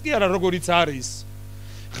ისეც კი არა როგორიც არის.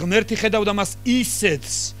 ღმერთი ხედავდა მას ისეც,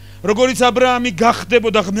 როგორიც აბრაამი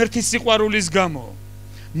გახდებოდა ღმერთის სიყვარულის გამო.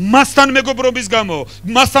 მასთან მეგობრობის გამო,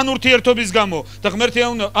 მასთან ურთიერთობის გამო და ღმერთი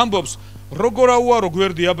ამბობს, როგორ აუარო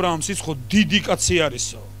გვერდი აბრაამს, ის ხო დიდი კაცი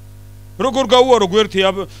არისო. როგორ გაუარო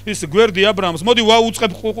გვერდი აბრაამს, მოდი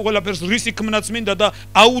ვაუწყებ ყველაფერს, რისი ქმნაც მინდა და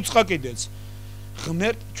აუწყა კიდეც.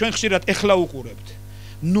 ღმერთი ჩვენ ხშირად ეხლა უყურებთ.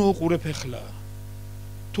 ნუ უყურებ ეხლა.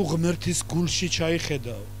 თუ ღმერთის გულში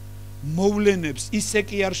ჩაიხედავ, მოვლენებს ისე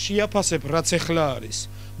კი არ შეაფასებ, რაც ეხლა არის.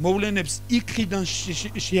 მოვლენებს იქიდან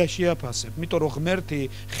შეაფასებ, იმიტომ რომ ღმერთი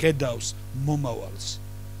ხედავს მომავალს.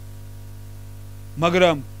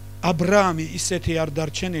 მაგრამ აბრაამი ისეთი არ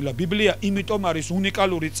დარჩენილა, ბიბლია იმიტომ არის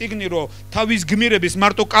უნიკალური წიგნი, რომ თავის გმირების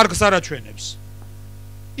მარტო კარგს არ აჩვენებს.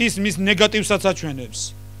 ის მის ნეგატივსაც აჩვენებს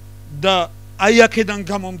და აი აქედან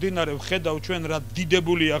გამომდინარე ვხედავ ჩვენ რა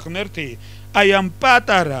დიდებულია ღმერთი, აი ამ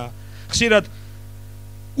პატარა ხშირად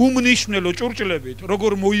უმნიშვნელო ჭურჭლებით,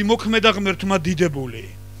 როგორ მოიმოქმედა ღმერთმა დიდებული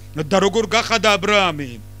და როგორ გახადა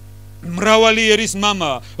აბრაამი მრავალი ერის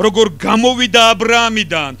მამა, როგორ გამოვიდა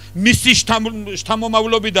აბრაამიდან, მისი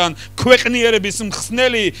შთამომავლობიდან ქვეყნიერების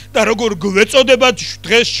მხსნელი და როგორ გვეწოდება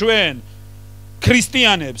დღეს ჩვენ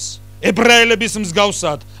ქრისტიანებს, ებრაელების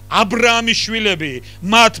მსგავსად, აბრაამის შვილები,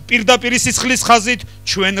 მათ პირდაპირ სისხლის ხაზით,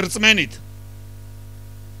 ჩვენ რწმენით.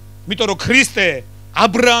 იმიტომ რომ ქრისტე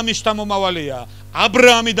აბრაამის შთამომავალია,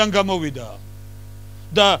 აბრაამიდან გამოვიდა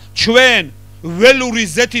და ჩვენ ველური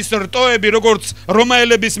ზეთის რტოები, როგორც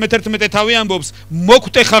რომაელების მე-11 თავი ამბობს,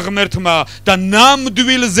 მოგვტეხა ღმერთმა და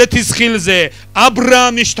ნამდვილ ზეთის ხილზე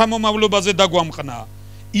აბრაამის შთამომავლობაზე დაგვამყნა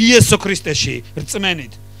იესო ქრისტეში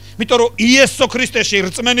რწმენით. იმიტომ რომ იესო ქრისტეში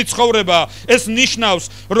რწმენით ცხოვრება, ეს ნიშნავს,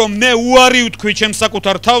 რომ მე უარი ვთქვი ჩემს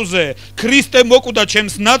საკუთარ თავზე, ქრისტე მოკვდა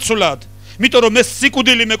ჩემს ნაცვლად, იმიტომ რომ მე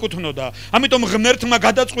სიკვდილი მეკუთვნოდა. ამიტომ ღმერთმა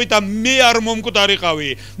გადაწყვიტა მე არ მომკვდარიყავი.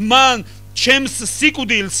 მან ჩემს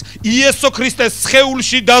სიკვდილს იესო ქრისტეს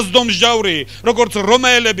სხეულში დასდო მსჯავრი, როგორც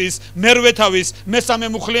რომაელების მერვე თავის მესამე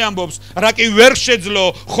მუხლი ამბობს, რა კი ვერ შეძლო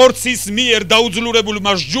ხორცის მიერ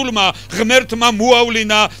დაუძლურებულმა სჯულმა ღმერთმა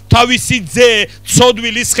მოავლინა თავისი ძე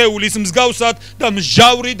ცოდვილის სხეულის მსგავსად და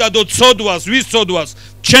მსჯავრი დადო ცოდვას, ვის ცოდვას?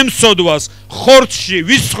 ჩემს ცოდვას, ხორცში,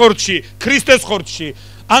 ვის ხორცში? ქრისტეს ხორცში.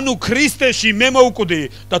 ანუ ქრისტეში მე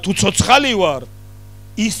მოვკვდი და თუ ცოცხალი ვარ,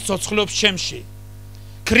 ის ცოცხლობს ჩემში.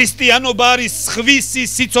 ქრისტიანობა არის სხვისი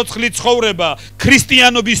სიცოცხლით ცხოვრება,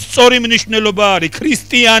 ქრისტიანობის სწორი მნიშვნელობა არის,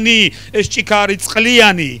 ქრისტიანი ეს ჭიქა არის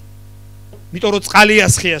წყლიანი, იმიტომ რომ წყალია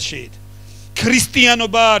სხეაშით.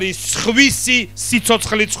 ქრისტიანობა არის სხვისი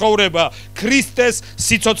სიცოცხლით ცხოვრება, ქრისტეს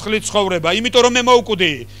სიცოცხლით ცხოვრება, იმიტომ რომ მე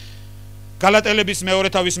მოვკვდი, გალატელების მეორე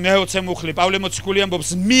თავის მე-20 მუხლი პავლე მოციქული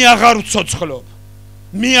ამბობს მე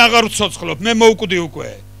აღარ ვცოცხლობ მე მოვკვდი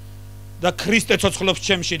უკვე და ქრისტე ცოცხლობს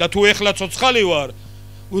ჩემში და თუ ეხლა ცოცხალი ვარ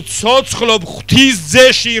ვცოცხლობ ღვთის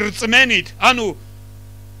ძეში რწმენით ანუ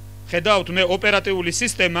ხედავთ მე ოპერატიული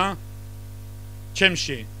სისტემა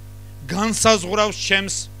ჩემში განსაზღვრავს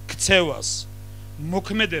ჩემს ქცევას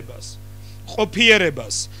მოქმედებას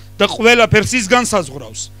ყოფიერებას და ყველაფერს ის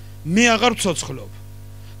განსაზღვრავს მე აღარ ვცოცხლობ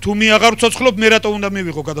თუ მე აღარ ვცოცხლობ მე რატო უნდა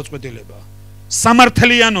მივიღო გადაწყვეტილება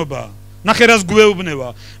სამართლიანობა ნახე რას გვეუბნება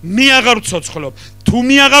მე აღარ ვცოცხლობ თუ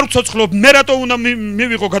მე აღარ ვცოცხლობ მე რატო უნდა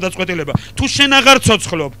მივიღო გადაწყვეტილება თუ შენ აღარ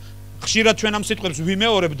ვცოცხლობ ხშირად ჩვენ ამ სიტყვებს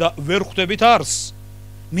ვიმეორებ და ვერ ხვდებით არსს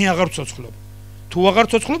მე აღარ ვცოცხლობ თუ აღარ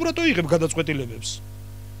ვცოცხლობ რატო იღებ გადაწყვეტილებებს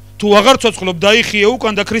თუ აღარ ვცოცხლობ დაიხიე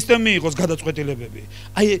უკან და ქრისტემ მიიღოს გადაწყვეტილებები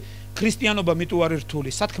აი ქრისტიანობა მიტუ არ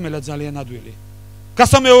რთული სათქმელად ძალიან ადვილი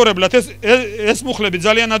გასამეორებლად ეს მუხლები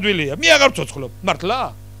ძალიან ადვილია მე აღარ ვცოცხლობ მართლა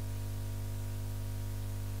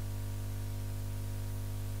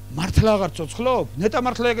აღარ ვცოცხლობ ნეტა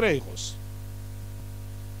მართლა ეგრე იყოს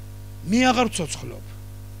მე აღარ ვცოცხლობ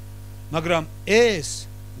მაგრამ ეს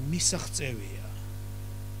მისაღწევია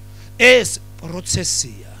ეს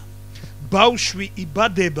პროცესია ბავშვი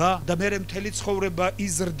იბადება და მერე მთელი ცხოვრება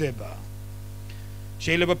იზრდება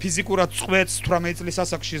შეიძლება ფიზიკურად წყვეტს 18 წლის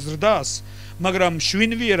ასაკში ზრდას მაგრამ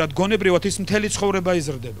შვინვიერად გონებრივად ის მთელი ცხოვრება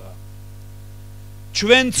იზრდება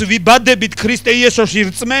ჩვენც ვიბადებით ქრისტე იესოში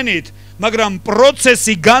რწმენით მაგრამ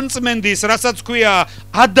პროცესი განწმენდის რასაც ქვია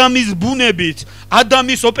ადამის ბუნებით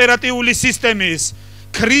ადამის ოპერატიული სისტემის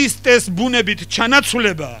ქრისტეს ბუნებით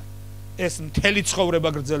ჩანაცვლება ეს მთელი ცხოვრება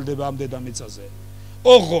გრძელდება ამ დედამიწაზე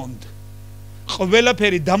ოღონდ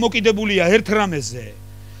ყველაფერი დამოკიდებულია ერთ რამეზე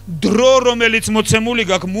დრო რომელიც მოცემული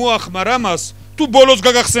გაქვს მოახმარ ამას თუ ბოლოს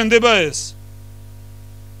გაგახსენდება ეს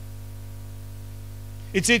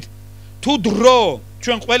იცით თუ დრო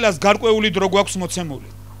ჩვენ ყველას გარკვეული დრო გვაქვს მოცემული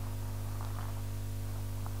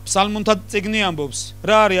ფსალმუნთა წიგნი ამბობს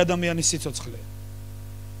რა არის ადამიანის სიცოცხლე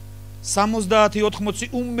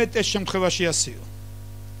 70-80 უმეტეს შემთხვევაში ასეო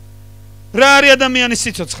რა არის ადამიანის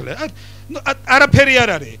სიცოცხლე არაფერი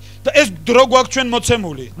არ არის და ეს დრო გვაქვს ჩვენ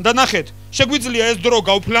მოცემული და ნახეთ შეგვიძლია ეს დრო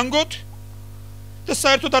გავფლანგოთ და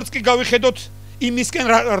საერთოდ არც კი გავიხედოთ იმისკენ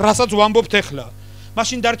რასაც ვამბობთ ახლა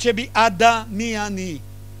მაშინ დარჩები ადამიანი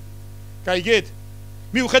გაიგეთ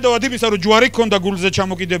მიუხედავად იმისა რომ ჯვარი ქონდა გულზე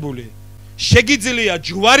ჩამოკიდებული შეგიძლია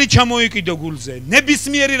ჯვარი ჩამოიკიდო გულზე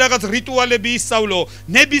ნებისმიერი რაღაც რიტუალები ისწავლო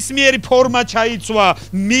ნებისმიერი ფორმა ჩაიცვა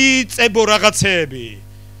მიიწებო რაღაცეები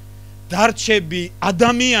დარჩები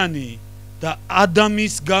ადამიანი და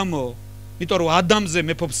ადამის გამო იმიტომ რომ ადამზე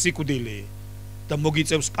მეფობს სიკვდილი და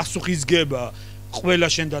მოგიწევს პასუხისგება ყველა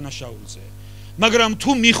შენ დანაშაულზე მაგრამ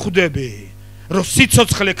თუ მიხვდები რომ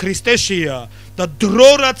სიცოცხლე ქრისტეშია და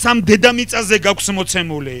დრო რაც ამ დედამიწაზე გაქვს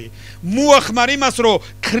მოცემული მოახმარ იმას რომ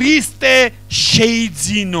ქრისტე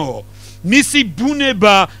შეიძინო მისი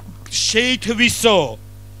ბუნება შეითვისო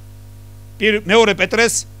მეორე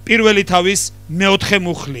პეტრეს პირველი თავის მე-4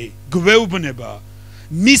 მუხლი გვეუბნება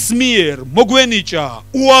მის მიერ მოგვენიჭა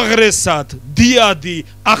უაღრესად დიადი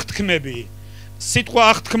აღთქმები სიტყვა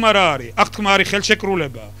აღთქმა რა არის აღთქმა არის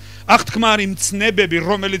ხელშეკრულება აღთქმა არის მცნებები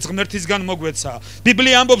რომელიც ღმერთისგან მოგვეცა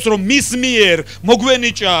ბიბლია ამბობს რომ მის მიერ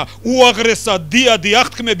მოგვენიჭა უაღრესად დიადი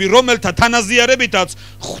აღთქმები რომელთა თანაზიარებითაც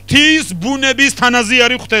ღვთის ბუნების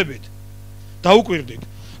თანაზიარი ხვდებით დაუკვირდით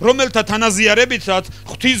რომელთა თანაზიარებითაც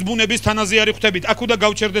ღვთის ბუნების თანაზიარი ხვდებით აქ უნდა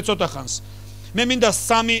გავჩერდეთ ცოტა ხანს მე მინდა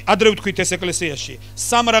სამი ადრე ვთქვით ეს ეკლესიაში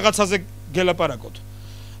სამ რაღაცაზე გელაპარაკოთ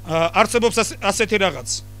არსებობს ასეთი რაღაც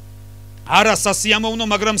არა სასიამოვნო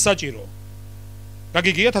მაგრამ საჭირო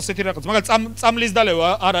გაგიგიათ ასეთი რაღაც მაგრამ წამლის დალევა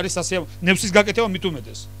არ არის სასიამოვნო ნევსის გაკეთება მით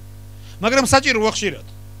უმეტეს მაგრამ საჭიროა ხშირად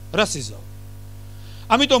რა სიზავ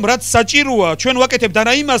ამიტომ რაც საჭიროა ჩვენ ვაკეთებთ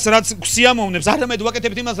არა იმას რაც გვსიამოვნებს არამედ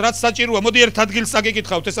ვაკეთებთ იმას რაც საჭიროა მოდი ერთ ადგილს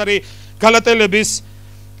აგიკითხავთ ეს არის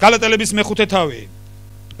გალატელების მე-5 თავი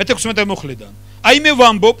მე-16 მუხლიდან აი მე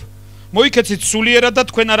ვამბობ მოიქეცით სულიერად და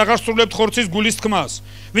თქვენ არ აღარ სრულებთ ხორცის გულის თქმას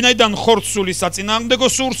ვინაიდან ხორცს სულის საწინააღმდეგო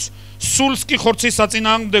სურს სულს კი ხორცის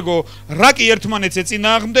საწინააღმდეგო რა კი ერთმანეთს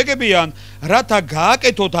ეწინააღმდეგებიან რათა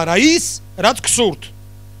გააკეთოთ არა ის რაც გსურთ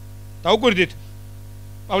დაუკვირდით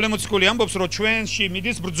პავლე მოციქული ამბობს რომ ჩვენში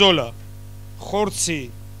მიდის ბრძოლა ხორცი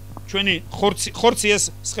ჩვენი ხორცი ეს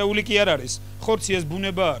სხეული კი არ არის ხორცი ეს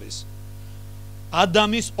ბუნება არის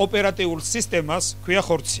ადამიანის ოპერატიულ სისტემას ქვია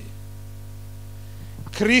ხორცი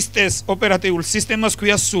ქრისტეს ოპერატიულ სისტემას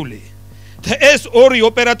ქვია სული და ეს ორი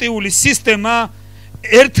ოპერატიული სისტემა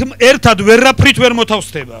ერთად ვერაფრით ვერ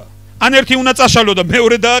მოთავსდება ან ერთი უნდა წაშალო და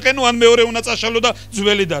მეორე დააყენო ან მეორე უნდა წაშალო და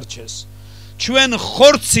ძველი დარჩეს ჩვენ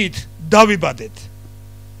ხორცით დავიბადეთ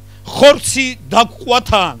ხორცი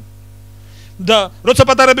დაგყვათან და როცა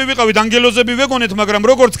პატარები ვიყავით ანგელოზები ვეგონეთ, მაგრამ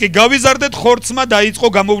როგორც კი გავიზარდეთ, ხორცმა დაიწყო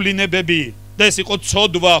გამოვლინებები და ეს იყო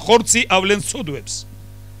ცოდვა, ხორცი ავლენს ცოდვებს.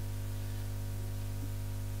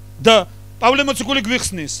 და პავლე მოციქული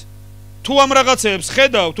გვიხსნის, თუ ამ რაღაცებს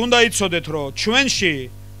ხედავთ, უნდა იცოდეთ, რომ ჩვენში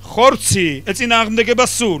ხორცი ეწინააღმდეგება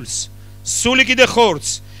სულს, სული კიდე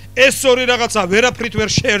ხორცს. ეს ორი რაღაცა ვერაფრით ვერ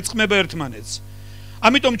შეერწყმება ერთმანეთს.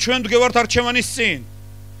 ამიტომ ჩვენ ვდგევართ არჩევანის წინ,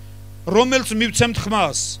 რომელს მივცემთ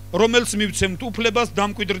ხმას, რომელს მივცემთ უფლებას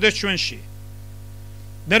დამკვიდრდეს ჩვენში.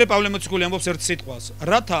 მერე პავლე მოციქული ამბობს ერთ სიტყვას,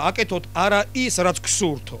 რათა აკეთოთ არა ის, რაც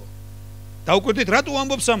გსურთო. დაუკვირდით, რატო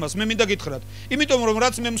ამბობს ამას? მე მინდა გითხრათ. იმიტომ რომ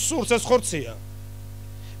რაც მე მსურს ეს ხორცია.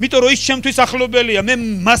 იმიტომ რომ ის ჩემთვის ახლობელია, მე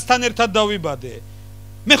მასთან ერთად დავიბადე.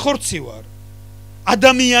 მე ხორცი ვარ.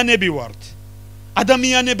 ადამიანები ვართ.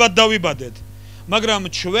 ადამიანებად დავიბადეთ. მაგრამ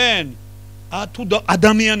ჩვენ თუ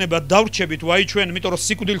ადამიანებად დავრჩებით, ვაი ჩვენ, იმიტომ რომ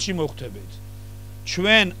სიკვდილში მოხვდებით.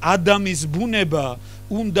 ჩვენ ადამის ბუნება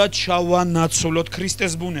უნდა ჩავანაცვლოთ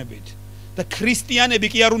ქრისტეს ბუნებით. და ქრისტიანები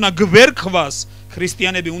კი არ უნდა გვერქვას,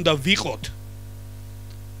 ქრისტიანები უნდა ვიყოთ.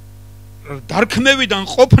 დარქმევიდან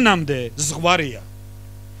ყოფნამდე ზღვარია.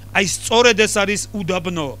 აი სწორედ ეს არის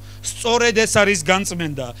უდაბნო, სწორედ ეს არის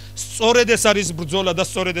განწმენდა, სწორედ ეს არის ბრძოლა და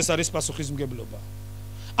სწორედ ეს არის პასუხისმგებლობა.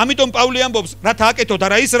 ამიტომ პავლე ამბობს, რათა აკეთოთ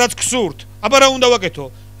არა ის, რაც გსურთ, აბა რა უნდა ვაკეთო?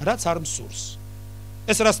 რაც არ მსურს.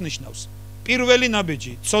 ეს რას ნიშნავს? პირველი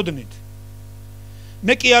ნაბიჯი, ცოდნით.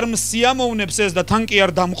 მე კი არ მსიამოვნებს ეს და თან კი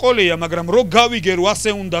არ დამყოლია, მაგრამ რო გავიგე რომ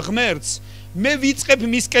ასე უნდა ღმერთს, მე ვიწყებ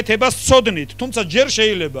მის კეთებას ცოდნით, თუმცა ჯერ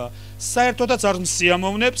შეიძლება საერთოდაც არ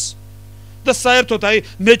მსიამოვნებს და საერთოდ აი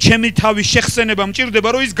მე ჩემი თავი შეხსენება მჭირდება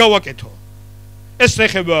რომ ის გავაკეთო. ეს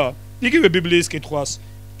ეხება იგივე ბიბლიის კითხვას,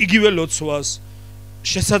 იგივე ლოცვას,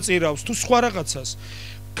 შესაწირავს თუ სხვა რაღაცას.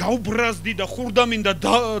 გავბრაზდი და ხურდამინდა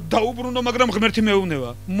დაუბრუნო, მაგრამ ღმერთი მეუბნება,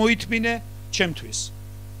 მოითმინე ჩემთვის.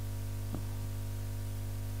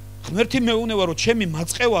 ღმერთი მეუბნება რომ ჩემი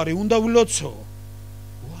მაწყევარი უნდა ვლოცო.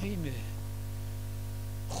 ვაიმე.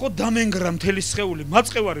 ხო დამენგრა მთელი სხეული,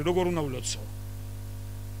 მაწყევარი როგორ უნდა ვლოცო?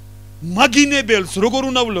 მაგინებელს როგორ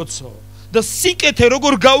უნდა ვლოცო? და სიკეთე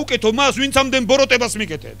როგორ გაუკეთო მას, ვინც ამდენ ბოროტებას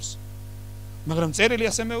მიკეთებს. მაგრამ წერილი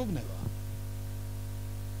ასე მეუბნება.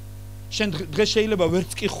 შენ დღეს შეიძლება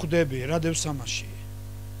ვერც კი ხვდები რადევს ამაში.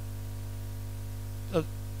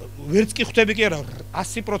 ვერც კი ხვდები კი არა,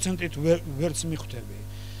 100%-ით ვერც მიხვდები.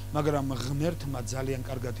 მაგრამ ღმერთმა ძალიან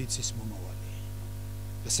კარგად იცის მომავალი.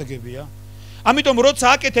 ესე გებია? ამიტომ როცა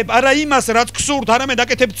აკეთებ არა იმას, რაც გსურთ, არამედ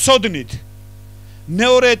აკეთებ ცოდნით.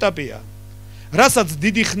 მეორე ეტაპია. რასაც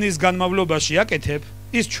დიდი ხნის განმავლობაში აკეთებ,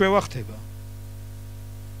 ის ჩვევა ხდება.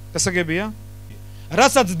 ესე გებია?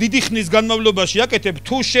 რასაც დიდი ხნის განმავლობაში აკეთებ,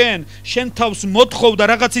 თუ შენ თავს მოთხოვ და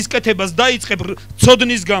რაღაცის კეთებას დაიწყებ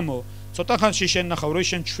ცოდნის გამო, ცოტა ხანში შენ ნახავ, რომ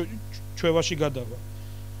შენ ჩვევაში გადავა.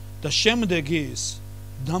 და შემდეგ ის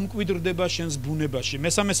დამკვიდრდება შენს ბუნებაში.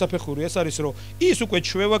 მესამე საფეხური ეს არის, რომ ის უკვე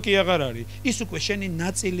ჩვევა კი აღარ არის, ის უკვე შენი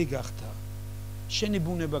ნაწილი გახდა. შენი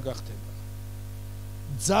ბუნება გახდება.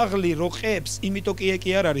 ძაღლი რო ყებს, იმიტომ კი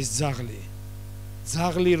არ არის ძაღლი.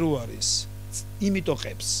 ძაღლი რო არის, იმიტომ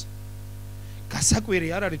ყებს. გასაკვირი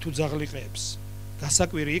არ არის თუ ძაღლი ყებს.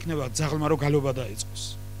 გასაკვირი იქნება ძაღლმა რო გალობა დაიწყოს.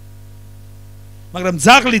 მაგრამ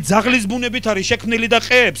ძაღლი ძაღლის ბუნებით არის შექმნილი და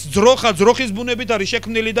ყებს, ძროხა ძროხის ბუნებით არის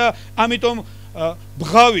შექმნილი და ამიტომ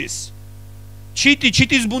ბღავის.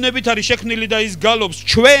 ჩიტის ბუნებით არის შექმნილი და ის გალობს.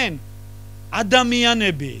 ჩვენ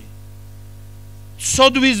ადამიანები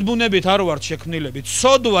ცოდვის ბუნებით არ ვართ შექმნილები.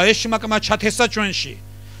 ცოდვა ეშმაკმა ჩათესა ჩვენში.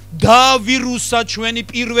 დაავირუსა ჩვენი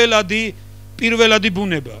პირველადი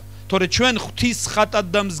ბუნება. თორე ჩვენ ღვთის ხატად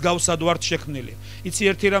და მსგავსად ვართ შექმნილი. იცი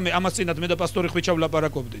ერთი რამე, ამას წინათ მე და პასტორი ხვიჩა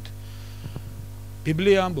ვლაპარაკობდით.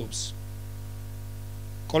 ბიბლია ამბობს,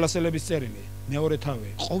 კოლასელების წერილი, მეორე თავი,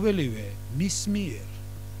 ყოველივე მის მიერ,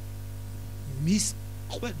 მის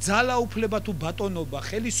ძალა უფლება თუ ბატონობა,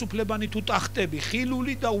 ხელისუფლებანი თუ ტახტები,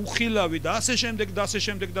 ხილული და უხილავი და ასე შემდეგ და ასე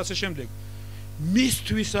შემდეგ და ასე შემდეგ.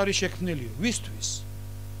 მისთვის არის შექმნილი. ვისთვის?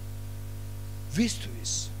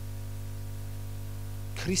 ვისთვის?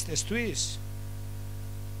 ქრისტესთვის?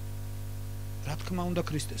 რა თქმა უნდა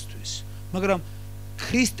ქრისტესთვის. მაგრამ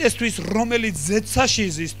ქრისტესთვის, რომელიც ზეცაში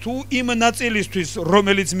ზის, თუ იმ ნაწილისთვის,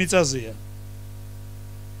 რომელიც მიწაზეა.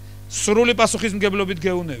 სრული პასუხისმგებლობით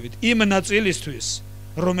გეუნებით, იმ ნაწილისთვის,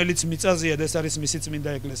 რომელიც მიწაზეა და ეს არის მისი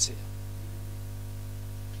წმინდა ეკლესია.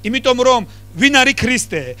 იმიტომ რომ ვინ არის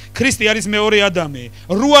ქრისტე? ქრისტე არის მეორე ადამი.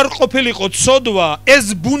 რო არ ყოფილიყო ცოდვა,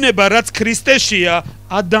 ეს ბუნება რაც ქრისტეშია,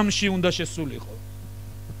 ადამიანში უნდა შესულიყო.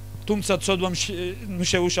 თუმცა ცოდვამ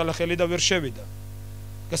შეუშალა ხელი და ვერ შევიდა.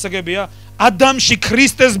 გასაგებია, ადამიანში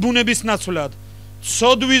ქრისტეს ბუნების ნაცვლად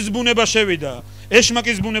ცოდვის ბუნება შევიდა.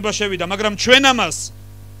 ეშმაკის ბუნება შევიდა, მაგრამ ჩვენ ამას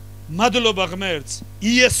მადლობა ღმერთს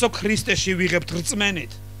იესო ქრისტეში ვიღებთ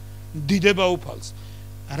რწმენით დიდება უფალს.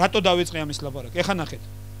 რატო დავიწყე ამის ლაპარაკი? ეხლა ნახეთ.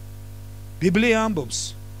 ბიბლია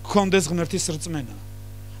ამბობს, გქონდეს ღმერთის რწმენა.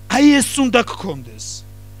 აი ეს უნდა გქონდეს.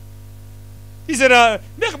 ისე რა,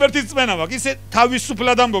 მე ღმერთის რწმენა მაქვს, ისე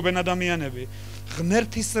თავისუფლად ამბობენ ადამიანები.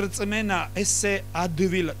 ღმერთის რწმენა ესე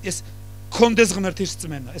ადვილად, ეს გქონდეს ღმერთის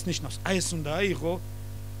რწმენა, ეს ნიშნავს, აი ეს უნდა აიღო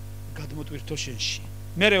გადმოტვირთო შენში.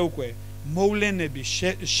 მერე უკვე მოვლენების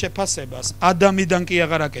შეფასებას ადამიდან კი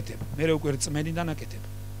აღარ აკეთებ. მერე უკვე რწმენიდან აკეთებ.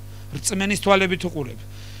 რწმენის თვალებით უყურებ.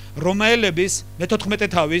 რომაელების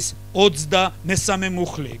მე-14 თავის 23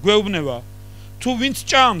 მუხლი. გვეუბნება, თუ ვინც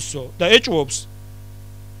ჭამსო და ეჭვობს,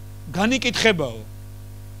 განიკითხებაო,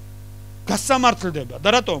 გასამართლდება. და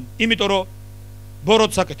რატომ? იმიტომ რომ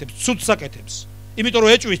ბოროტს აკეთებს, ცუდს აკეთებს. იმიტომ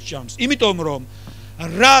რომ ეჭვით ჭამს. იმიტომ რომ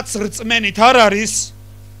რაც რწმენით არ არის,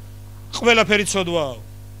 ყველაფერი ცოდვაა.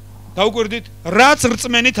 დაუკვირდით, რაც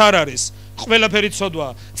რწმენით არ არის, ყველაფერი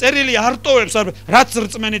ცოდვაა. წერილი არ ტოვებს, რაც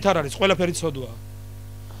რწმენით არ არის, ყველაფერი ცოდვაა.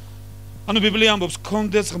 ანუ ბიბლია ამბობს,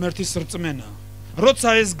 გქონდეს ღმერთის რწმენა. როცა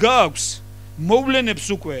ეს გაქვს, მოვლენებს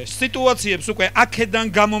უკვე, სიტუაციებს უკვე აქედან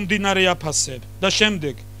გამომდინარე აფასებ და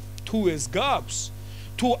შემდეგ თუ ეს გაქვს,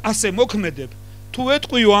 თუ ასე მოქმედებ, თუ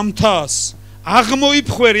ეტყვიო ამ თას,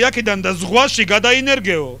 აღმოიფხვერი აქედან და ზღვაში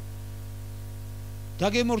გადაინერგეო,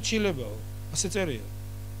 დაგემორჩილებაო, ასე წერია.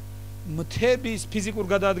 მთების ფიზიკურ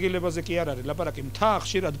გადაადგილებაზე კი არ არის ლაპარაკი, მთა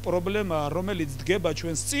ხშირად პრობლემაა, რომელიც დგება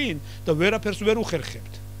ჩვენს წინ და ვერაფერს ვერ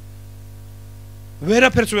უხერხებთ.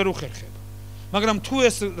 ვერაფერს ვერ უხერხებ. მაგრამ თუ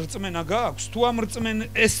ეს რწმენა გაქვს, თუ ამ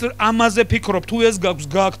ეს ამაზე ფიქრობ, თუ ეს გაქვს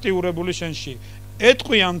გააქტიურებული შენში,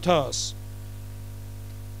 ეტყვი ამ თას,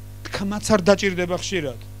 თქმაც არ დაჭირდება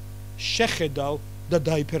ხშირად, შეხედავ და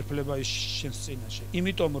დაიფერფლება ის შენს წინაშე.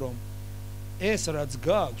 იმიტომ რომ ეს რაც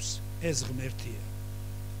გაქვს, ეს ღმერთია.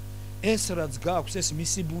 ეს რაც გაქვს, ეს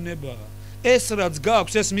მისი ბუნებაა. ეს რაც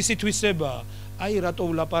გაქვს, ეს მისი თვისებაა. აი რატო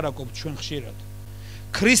ვლაპარაკობთ ჩვენ ხშირად.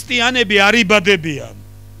 ქრისტიანები არ იბადებიან.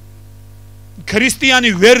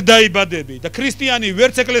 ქრისტიანი ვერ დაიბადები და ქრისტიანი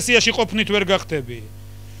ვერც ეკლესიაში ყოფნით ვერ გახდები.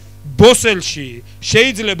 ბოსელში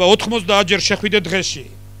შეიძლება 80 ჯერ შეხვიდე დღეში.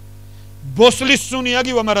 ბოსლის სუნი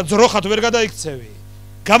აგივა, მაგრამ ძროხად ვერ გადაიქცევი.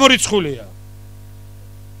 გამორიცხულია.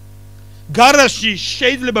 გარაჟში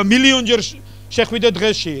შეიძლება მილიონჯერ შეხვიდე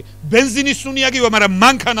დღეში. ბენზინის სუნი აგივა, მაგრამ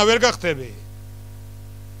მანქანა ვერ გახდები.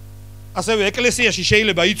 ასევე ეკლესიაში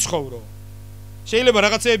შეიძლება იცხოვრო. შეიძლება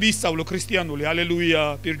რაღაცეები ისწავლო ქრისტიანული,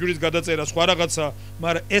 ალელუია, პირჯურის გადაწერა, სხვა რაღაცა,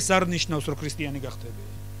 მაგრამ ეს არ ნიშნავს, რომ ქრისტიანი გახდები.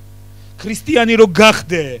 ქრისტიანი რო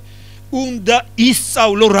გახდე, უნდა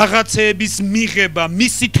ისწავლო რაღაცეების მიღება,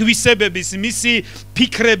 მისი თვისებების, მისი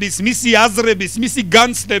ფიქრების, მისი აზრების, მისი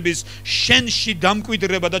განცდების შენში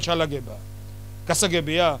დამკვიდრება და ჩალაგება.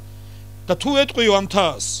 გასაგებია? და თუ ეტყვიო ამ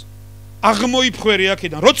თას, აღმოიფხვერი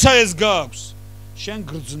აქედან, როცა ეს გაქვს, შენ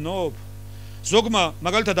გრძნობ. ზოგმა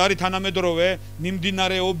მაგალითად არის თანამედროვე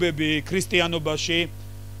მიმდინარეობები ქრისტიანობაში,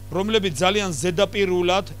 რომლებიც ძალიან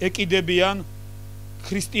ზედაპირულად ეკიდებიან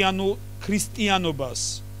ქრისტიანობას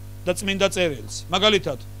და წმინდა წერილს.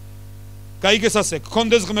 მაგალითად, გაიგეს ასე,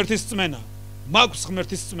 გქონდეს ღმერთის რწმენა, მაქვს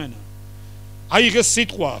ღმერთის რწმენა. აიღეს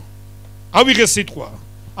სიტყვა, ავიღეს სიტყვა.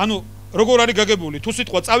 ანუ როგორ არის გაგებული, თუ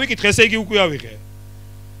სიტყვა წავიკითხე, ესე იგი უკვე ავიღე.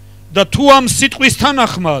 და თუ ამ სიტყვის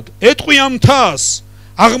თანახმად ეტყვი ამ თას,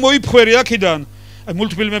 აღმოიფხვერი აქედან,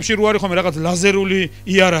 მულტფილმებში რო არის ხომ რაღაც ლაზერული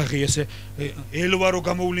იარაღი, ესე ელვა რო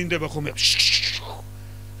გამოვლინდება ხომ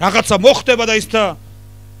რაღაცა მოხდება და ის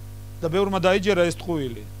და ბევრმა დაიჯერა ეს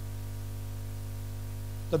ტყუილი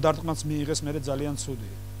და დარტყმაც მიიღეს მერე ძალიან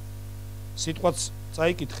ცუდი. სიტყვაც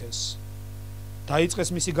წაიკითხეს, დაიწყეს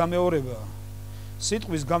მისი გამეორება.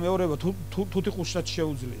 სიტყვის გამეორება თუთიყუშსაც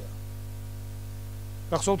შეუძლია.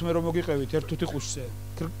 გახსოვთ მე რომ მოგიყევით ერთ თუთიყუშზე,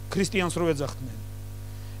 ქრისტიანს რო ეძახდნენ.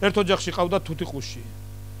 ერთ ოჯახში ყავდა თუთიყუში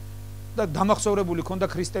და დამახსოვრებული ქონდა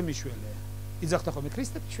ქრისტე მიშველე. იძახდა ხოლმე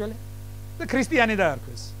ქრისტე მიშველე და ქრისტიანი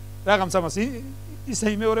დაარქვეს. რაღაც ამას ისე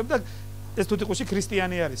იმეორებდა, ეს თუთიყუში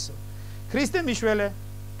ქრისტიანი არისო. ქრისტე მიშველე,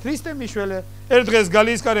 ქრისტე მიშველე. ერთ დღეს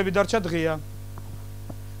გალიის კარები დარჩა დღია.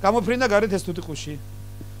 გამოფრინდა გარეთ ეს თუთიყუში.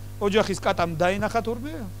 ოჯახის კატამ დაინახა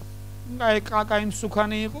თურმე, აი კაკაი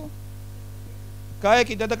მსუქანი იყო.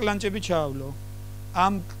 გაეკიდა და კლანჭები ჩაავლო.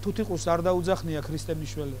 ამ თუთიყუშს არ დაუძახნია ქრისტე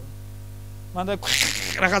მიშველეო. მანდა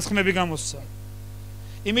რაღაც ხმები გამოსცა.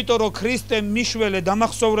 იმიტომ რომ ქრისტე მიშველე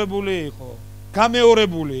დამახსოვრებული იყო,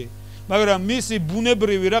 გამეორებული, მაგრამ მისი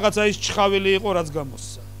ბუნებრივი რაღაცა ის ჩხავილი იყო, რაც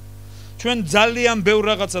გამოსცა. ჩვენ ძალიან ბევრ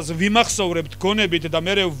რაღაცას ვიმახსოვრებთ გონებით და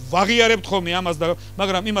მე ვაღიარებთ ხოლმე ამას და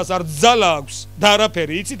მაგრამ იმას არ ძალა აქვს და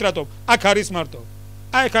არაფერი. იცით რატომ? აქ არის მარტო.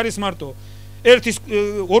 აი აქ არის მარტო. ერთის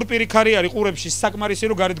ორპირი ქარი არის ყურებში საკმარისი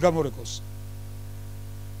რომ გარეთ გამორეკოს.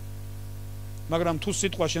 მაგრამ თუ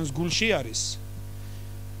სიტყვა შენს გულში არის,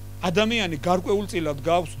 ადამიანი გარკვეულწილად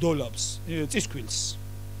გაქვს დოლაბს, წისქვილს.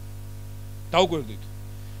 დაუკვირდით.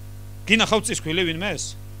 გინახავთ წისქვილი ვინმე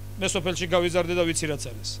ეს? მე სოფელში გავიზარდე და ვიცი რაც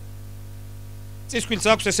არის. წისქვილს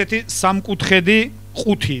აქვს ესეთი სამკუთხედი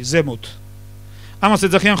ყუთი ზემოთ. ამას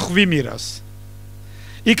ეძახიან ხვიმირას.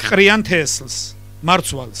 იქ ყრიან თესლს,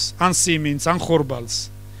 მარცვალს, ან სიმინს, ან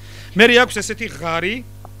ხორბალს. მერე აქვს ესეთი ღარი,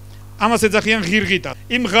 ამას ეძახიან ღირღიტა.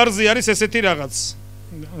 იმ ღარზე არის ესეთი რაღაც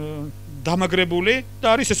დამაგრებული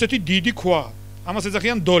და არის ესეთი დიდი ქვა. ამას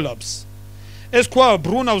ეძახიან დოლაბს. ეს ქვა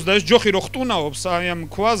ბრუნავს და ეს ჯოხი რო ხტუნაობს აი ამ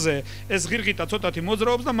ქვაზე, ეს ღირღიტა ცოტათი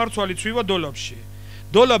მოძრაობს და მარცვალი ცვივა დოლაბში.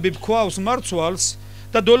 დოლაბი ფქვავს მარცვალს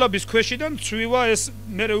და დოლაბის ქვეშიდან ცვივა ეს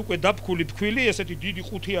მერე უკვე დაფქული ფქვილი, ესეთი დიდი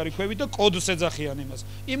ყუთი არის ქვევი და კოდს ეძახიან იმას.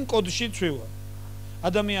 იმ კოდში ცვივა.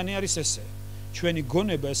 ადამიანი არის ესე. ჩვენი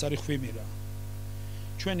გონება ეს არის ხვიმირა.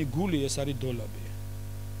 ჩვენი გული ეს არის დოლაბი.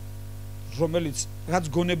 რომელიც რაც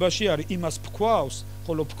გონებაში არის, იმას ფქვავს,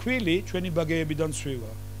 ხოლო ფქვილი ჩვენი ბაგეებიდან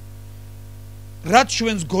ცვივა. რაც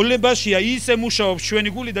ჩვენს გოლებაშია, ისე მუშაობს ჩვენი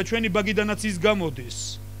გული და ჩვენი ბაგიდანაც ის გამოდის.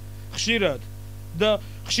 ხშირად და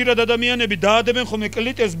ხშირად ადამიანები დაადებენ ხოლმე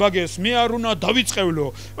კლიტეს ბაგეს, მე არ უნდა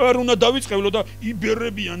დავიწყევლო და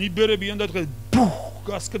იბერებიან და თქვენ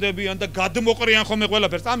გასკდებიან და გადმოყრიან ხოლმე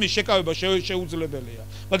ყველაფერს. ამის შეკავება შეუძლებელია.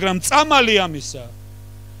 მაგრამ წამალი ამისა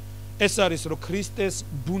ეს არის რომ ქრისტეს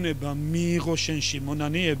ბუნება მიიღო შენში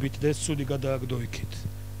მონანიებით და ეს ცუდი გადააგდო იქით.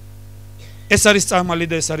 ეს არის წამალი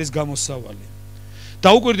და ეს არის გამოსავალი.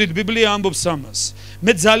 დაუკვირდით ბიბლია ამბობს ამას.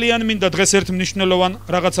 მე ძალიან მინდა დღეს ერთ მნიშვნელოვან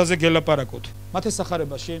რაღაცაზე გელაპარაკოთ. მათეს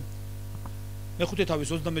სახარებაში მე-5 თავის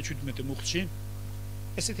 37 მუხლში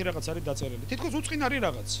ესეთი რაღაც არის დაწერილი. თითქოს უწყინარი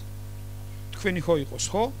რაღაც. თქვენი ხო იყოს,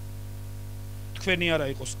 ხო? თქვენი არა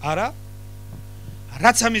იყოს, არა?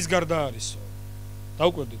 რაც ამის გარდა არისო.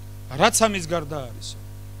 დაუკვირდით, რაც ამის გარდა არისო.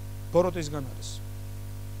 ბოროტისგან არის.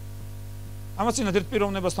 ამაცინად ერთ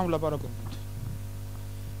პიროვნებასთან ვლაპარაკობთ.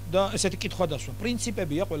 და ესეთი კითხვა დასვა,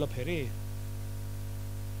 პრინციპებია ყველაფერი?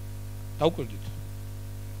 დაუკვირდით.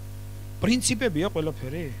 პრინციპებია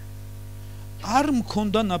ყველაფერი? არ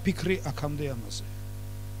მქონდა ნაფიქრი აქამდე ამაზე.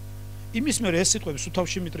 იმის მერე ეს სიტყვები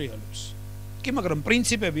სუთავში მიტრიალებს. კი, მაგრამ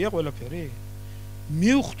პრინციპებია ყველაფერი?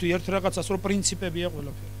 მივხვდი ერთ რაღაცას, რომ პრინციპებია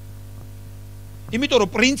ყველაფერი. იმიტომ რომ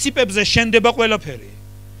პრინციპებზე შენდება ყველაფერი.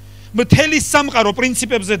 მთელი სამყარო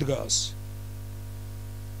პრინციპებზე დგას.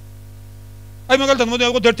 აი მაგალითად მოდი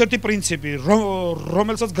ავიღოთ ერთ-ერთი პრინციპი,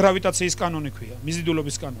 რომელსაც გრავიტაციის კანონი ქვია,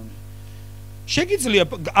 მიზიდულობის კანონი. შეგიძლია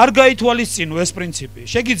არ გაითვალისწინო ეს პრინციპი,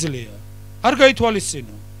 შეგიძლია არ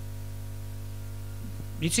გაითვალისწინო.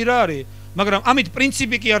 იცი რა არის, მაგრამ ამით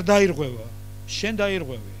პრინციპი კი არ დაირღვევა. შენ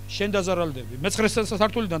დაირღვევი, შენ დაზარალდები. მე-9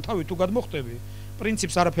 სართულიდან თავი თუ გადმოხტები,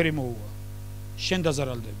 პრინციპს არაფერი მოუვა. შენ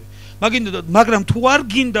დაზარალდები. მაგრამ თუ არ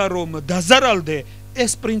გინდა რომ დაზარალდე,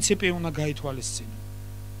 ეს პრინციპი უნდა გაითვალისწინო.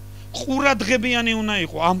 ყურადღებიანი უნდა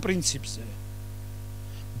იყო ამ პრინციპზე.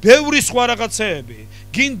 ბევრი სხვა რაღაცეები,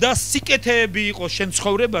 გინდა სიკეთეები იყო შენ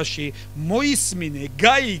ცხოვრებაში, მოისმინე,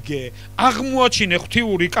 გაიგე, აღმოაჩინე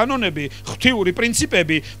ღვთიური კანონები, ღვთიური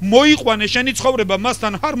პრინციპები, მოიყვანე შენი ცხოვრება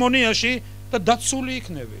მასთან ჰარმონიაში და დაცული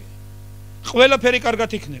იქნები. ყველაფერი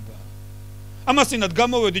კარგად იქნება. ამასინად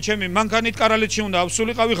გამოვედი ჩემი მანქანით კარალეთში უნდა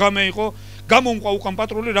ავსულიყავი, ღამე იყო, გამომყვა უკან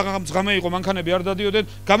პატრული, რაღაც ღამე იყო, მანქანები არ დადიოდნენ,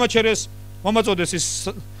 გამაჩერეს, მომაწოდეს ის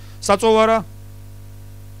საწოვარა,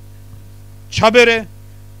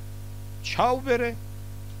 ჩავბერე,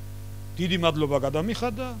 დიდი მადლობა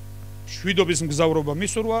გადამიხადა, შვიდობის მგზავრობა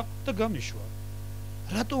მისურვა და გამიშვა.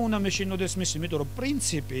 რატო უნდა მეშინოდეს მისი? იმიტომ რომ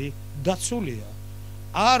პრინციპი დაცულია.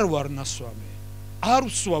 არ ვარ ნასვამი, არ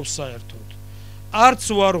ვსვავ საერთოდ, არც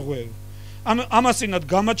ვარ ღვევ. ამასინად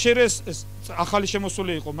გამაჩერეს, ეს ახალი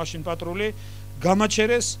შემოსული იყო მაშინ პატრული,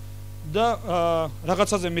 გამაჩერეს და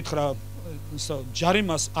რაღაცაზე მითხრა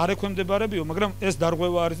ჯარიმას არ ექვემდებარებიო, მაგრამ ეს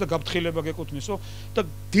დარღვევა არის და გაფრთხილება გეკუთვნისო და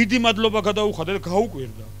დიდი მადლობა გადაუხადა და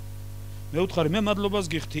გაუკვირდა. მე ვუთხარი, მე მადლობას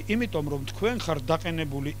გიხდი, იმიტომ რომ თქვენ ხართ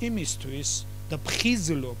დაყენებული იმისთვის და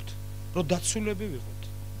ფხიზლობთ, რომ დაცულები ვიყოთ.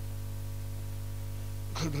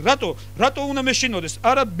 რატო უნდა მეშინოდეს?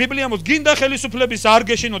 არა, ბიბლია მოს გინდა ხელისუფლების არ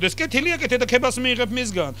გეშინოდეს, კეთილია კეთე და ქებას მიიღებ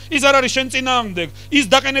მისგან. ის არ არის შენ წინააღმდეგ, ის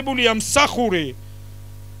დაყენებულია მსახური.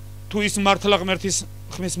 თუ ის მართლა ღმერთის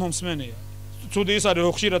ხმის მომსმენია. ცუდი ის არის,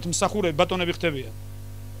 ხშირად მსახურები ბატონები ხდებიან.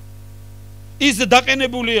 ის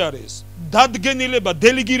დაყენებული არის, დადგენილება,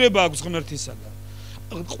 დელეგირება აქვს ღმერთისაგან.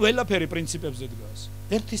 ყველაფერი პრინციპებზე დგას.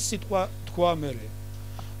 ერთი სიტყვა თქვა მერე.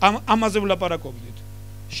 ამაზე ვლაპარაკობდით.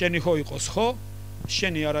 შენი ხო იყოს ხო?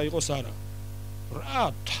 შენი არა იყოს არა. რა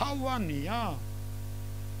თავანია?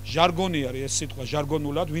 ჟარგონი არის ეს სიტყვა,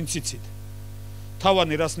 ჟარგონულად ვინც იცით.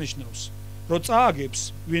 თავანი რას ნიშნავს? რომ წააგებს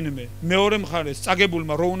ვინმე მეორე მხარეს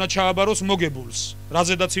წაგებულმა რო უნდა ჩააბაროს მოგებულს,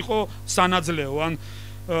 რაზედაც იყო სანაძლეო ან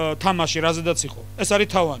თამაში, რაზედაც იყო. ეს არის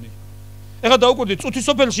თავანი. ეხლა დაუკვირდით, წუთის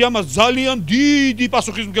სოფელში ამას ძალიან დიდი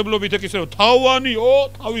პასუხისმგებლობით ეკისრება. თავანიო,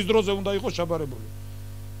 თავის დროზე უნდა იყოს შაბარებული.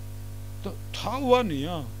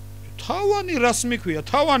 თავანია? თავანი რას მიქვია?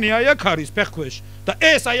 თავანი აი აქ არის ფეხქვეშ და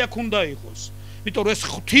ეს აი აქ უნდა იყოს. იმიტომ რომ ეს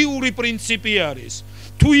ღვთიური პრინციპი არის.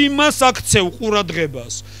 თუ იმას აქცევ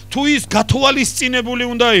ყურადღებას, თუ ის გათვალისწინებული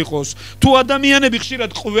უნდა იყოს, თუ ადამიანები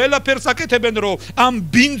ხშირად ყველაფერს აკეთებენ, რომ ამ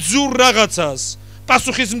ბინძურ რაღაცას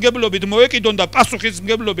პასუხისმგებლობით მოეკიდონ და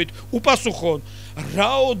პასუხისმგებლობით უპასუხონ,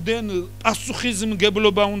 რაოდენ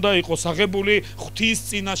პასუხისმგებლობა უნდა იყოს აღებული ღვთის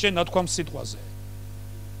წინაშე ნათქვამ სიტყვაზე.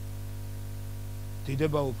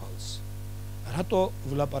 დიდება უფალს. რატო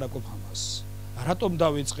ვლაპარაკობ ამას? რატომ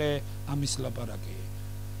დავიწყე ამის ლაპარაკი?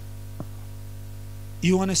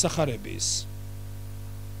 იოანეს სახარების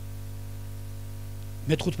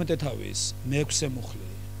მე-15 თავის მე-6 მუხლი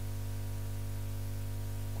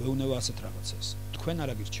გვეუბნება ასეთ რაღაცას. თქვენ არ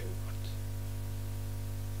აგირჩევებთ.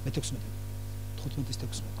 მე-16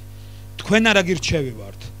 15-16 თქვენ არ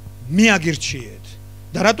აგირჩევებთ, მე აგირჩიეთ.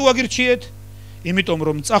 და რატო აგირჩიეთ? იმიტომ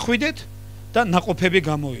რომ წახვიდეთ და ნაყოფები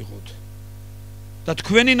გამოიღოთ. და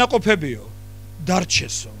თქვენი ნაყოფებიო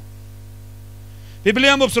დარჩესო.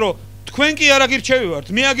 ბიბლია ამბობს რომ თქვენ კი არ აგირჩევებთ,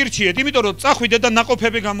 მე აგირჩიეთ, იმიტომ რომ წახვიდეთ და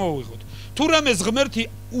ნაყოფები გამოუიღოთ. თუ რამეს ღმერთი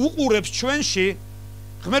უყურებს ჩვენში,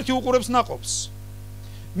 ღმერთი უყურებს ნაყოფს.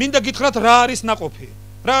 მინდა გითხრათ რა არის ნაყოფი?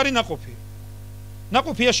 რა არის ნაყოფი?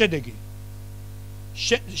 ნაყოფია შედეგი.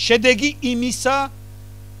 შედეგი იმისა,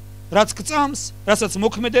 რაც გწამს, რასაც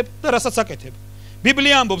მოქმედებ და რასაც აკეთებ.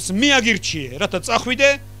 ბიბლია ამბობს მე აგირჩიე, რათა წახვიდე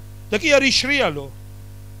და კი არ იშრიალო,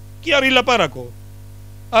 კი არ ილაპარაკო.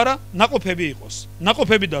 არა, ნაყოფები იყოს,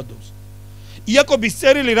 ნაყოფები დადოს. იაკობის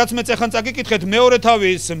წერილი, რაც მე წეხან წაგიკითხეთ, მეორე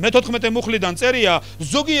თავის მე-14 მუხლიდან წერია,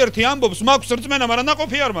 ზოგიერთი ამბობს, მაქვს რწმენა, მაგრამ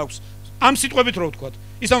ნაყოფი არ მაქვს. ამ სიტყვებით რო ვთქვათ,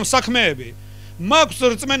 ისამ საქმეები. მაქვს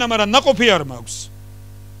რწმენა, მაგრამ ნაყოფი არ მაქვს.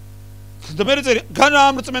 და მე წერია, განა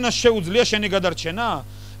ამ რწმენას შეუძლია შენი გადარჩენა?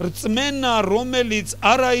 რწმენა, რომელიც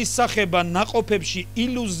არ აისახება ნაყოფებში,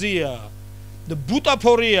 ილუზია და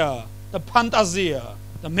ბუტაფორია და ფანტაზია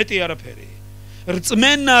და მეტი არაფერი.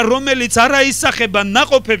 რწმენა, რომელიც არ აისახება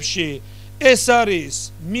ნაყოფებში, ეს არის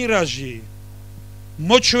მირაჟი,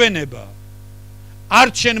 მოჩვენება.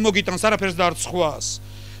 არც შენ მოგიტანს არაფერს და არც სხვას.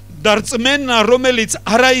 და რწმენა, რომელიც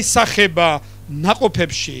არ აისახება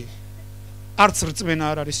ნაყოფებში, არც რწმენა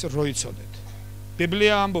არ არის, რო იცოდეთ.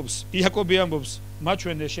 ბიბლია ამბობს, იაკობი ამბობს,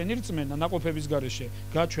 მაჩვენე შენი რწმენა ნაყოფების გარეშე,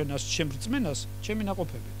 გაჩვენას ჩემ რწმენას ჩემი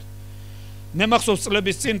ნაყოფებით. მე მახსოვს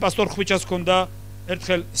წლების წინ პასტორ ხვიჩას ჰქონდა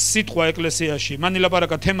ერთხელ სიტყვა ეკლესიაში, მან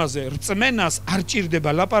ილაპარაკა თემაზე, რწმენას არ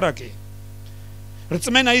ჭირდება ლაპარაკი.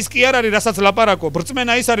 რწმენა ის კი არ არის, რასაც ლაპარაკობ,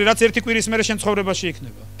 რწმენა ის არის, რაც ერთი კვირის მერე შენ ცხოვრებაში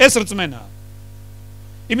იქნება. ეს რწმენაა.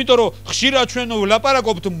 იმიტომ რომ ხშირად ჩვენ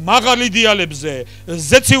ვლაპარაკობთ მაღალ იდეალებზე,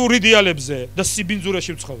 ზეციურ იდეალებზე და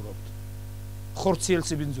სიბინძურეში ვცხოვრობთ. ხორციელ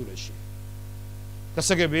სიბინძურეში.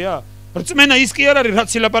 გასაგებია? რწმენა ის კი არ არის,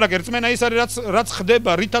 რაც ილაპარაკე, რწმენა ის არის, რაც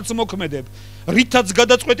ხდება, რითაც მოქმედებ, რითაც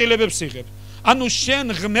გადაწყვეტილებებს იღებ. ანუ შენ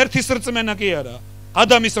ღმერთის რწმენა კი არა,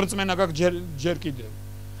 ადამის რწმენა გაქვს ჯერ კიდევ.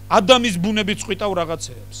 ადამის ბუნებით წვიტავ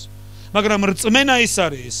რაღაცეებს. მაგრამ რწმენა ის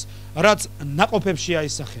არის, რაც ნაყოფებში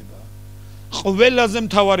აისახება. ყველაზე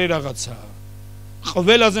მთავარი რაღაცა.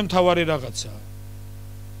 ყველაზე მთავარი რაღაცა.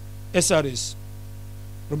 ეს არის,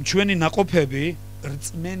 რომ ჩვენი ნაყოფები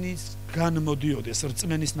რწმენის განმოდიოდეს,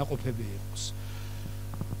 რწმენის ნაყოფები იყოს.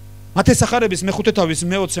 მათეს სახარების მე-5 თავის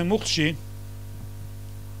მე-20 მუხლში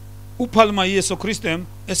უფალმა იესო ქრისტემ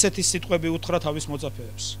ესეთი სიტყვები უთხრა თავის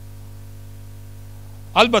მოწაფეებს.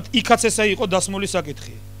 ალბათ იქაც ესე იყო დასმული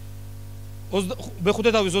საკითხი.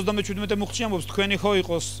 მე-5 თავის 37 მუხლში ამბობს, თქვენი ხო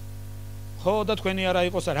იყოს, ხო და თქვენი არა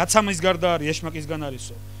იყოს, რაც ამის გარდა არის, ეშმაკისგან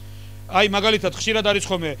არისო. აი მაგალითად ხშირად არის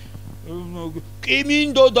ხოლმე კი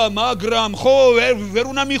მინდოდა, მაგრამ ხო ვერ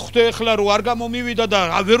უნდა მიხვდე ახლა რომ არ გამომივიდა და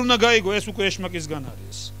ვერ უნდა გაიგო, ეს უკვე ეშმაკისგან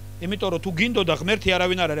არის. იმიტომ რომ თუ გინდოდა ღმერთი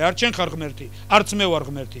არავინ არ არის, არ შენ ხარ ღმერთი, არც მე ვარ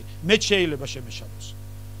ღმერთი, მე შეიძლება შემეშალოს.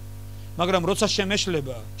 მაგრამ როცა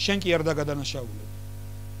შემეშლება, შენ კი არ დაგადანაშაულებ.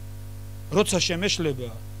 როცა შემეშლება,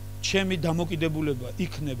 ჩემი დამოკიდებულება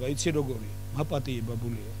იქნება, იცი როგორი, მაპატიე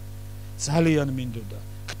ბაბულია. ძალიან მინდოდა,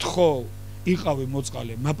 გთხოვ, იყავი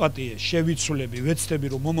მოწყალე, მაპატიე, შევიცვლები, ვეცდები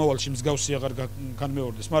რომ მომავალში მსგავსი აღარ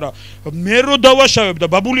განმეორდეს, მაგრამ მე რო დავაშავებ და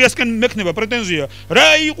ბაბულიასკენ მექნება პრეტენზია, რა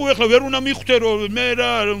იყო ახლა ვერ უნდა მიხვდე რომ მე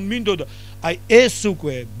რა მინდოდა. აი ეს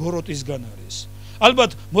უკვე ბოროტისგან არის.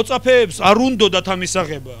 ალბათ მოწაფეებს არ უნდათ ამის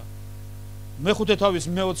აღება. მეხუთე თავის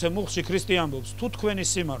მე-20 მუხლში ქრისტე ამბობს, თუ თქვენი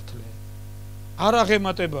სიმართლე არ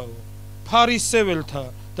აღემატებაო ფარისეველთა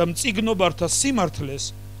და მწიგნობართა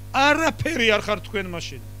სიმართლეს, არაფერი არ ხართ თქვენ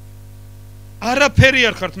მაშინ. არაფერი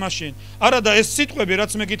არ ხართ მაშინ. არა და ეს სიტყვები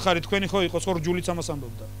რაც მე გითხარით, თქვენი ხო იყოს ხო რჯულიც ამას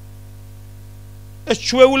ამბობდა. ეს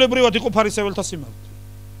ჩვეულებრივად იყო ფარისეველთა სიმართლე.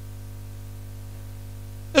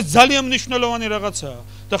 ეს ძალიან მნიშვნელოვანი რაღაცაა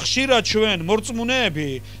და ხშირად ჩვენ მორწმუნეები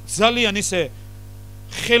ძალიან ისე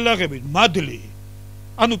ხელაღებით, მადლი.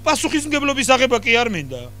 ანუ პასუხისმგებლობის აღება კი არ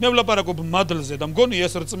მინდა. მე ვლაპარაკობ მადლზე და მგონი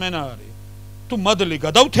ეს რწმენა არის. თუ მადლი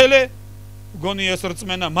გადავთელე, მგონი ეს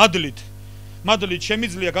რწმენა მადლით. მადლით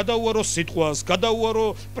შემიძლია გადაუარო სიტყვას,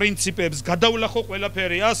 გადაუარო პრინციპებს, გადავლახო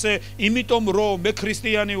ყველაფერი ასე, იმიტომ რომ მე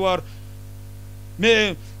ქრისტიანი ვარ,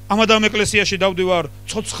 მე ამადამ ეკლესიაში დავდივარ,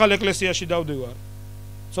 ცოცხალ ეკლესიაში დავდივარ.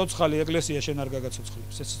 ცოცხალი ეკლესია შენ არ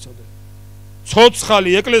გაგაცოცხლებს, ეს იცოდე.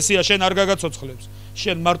 ცოცხალი ეკლესია შენ არ გაგაცოცხლებს.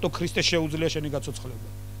 შენ მარტო ქრისტეს შეუძლია შენი გაცოცხლება.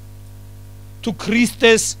 თუ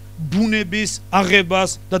ქრისტეს ბუნების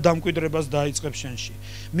აღებას და დამკვიდრებას დაიწყებს შენში.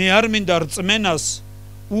 მე არ მინდა რწმენას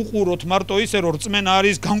უყუროთ მარტო ისე რომ რწმენა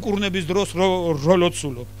არის განკურნების დროს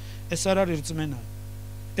როლოცულობ. ეს არ არის რწმენა.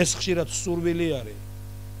 ეს ხშირად სურვილი არის.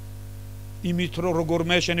 იმით რომ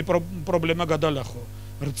როგორმე შენი პრობლემა გადალახო.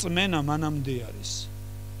 რწმენა მანამდე არის.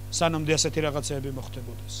 სანამდე ასეთი რაღაცეები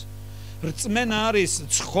მოხდებოდეს. რწმენა არის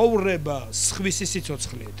ცხოვრება სხვისი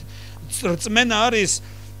სიცოცხლით. რწმენა არის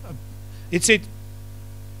იცით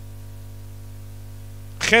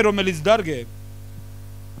ხე რომელიც დარგე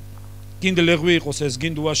გინდ ლეღვი იყოს ეს,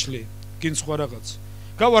 გინდ ვაშლი, გინდ სხვა რაღაც.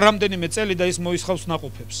 გავა რამდენიმე წელი და ის მოისხავს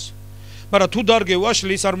ნაყოფებს. მაგრამ თუ დარგე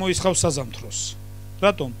ვაშლი, ის არ მოისხავს საზამთროს.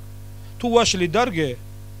 რატომ? თუ ვაშლი დარგე,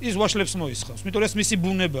 ის ვაშლებს მოისხავს. იმიტომ რომ ეს მისი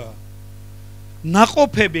ბუნებაა.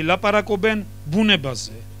 ნაყოფები ლაპარაკობენ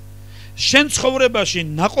ბუნებაზე. შენ ცხოვრებაში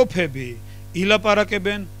ნაყოფები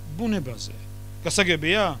ილაპარაკებენ ბუნებაზე.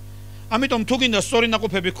 გასაგებია? ამიტომ თუ გინდა სწორი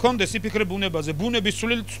ნაყოფები გქონდეს, იფიქრე ბუნებაზე. ბუნების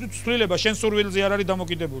ცვლილება შენ სურვილზე არ არის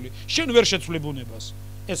დამოკიდებული. შენ ვერ შეცვლი ბუნებას.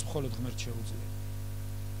 ეს მხოლოდ ღმერთ შეუძლია.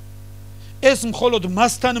 ეს მხოლოდ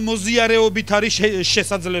მასთან მოზიარეობით არის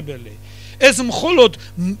შესაძლებელი. ეს მხოლოდ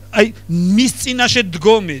მის წინაშე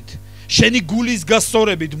დგომით, შენი გულის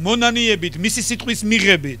გასწორებით, მონანიებით, მისი სიტყვის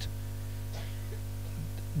მიღებით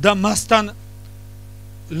და მასთან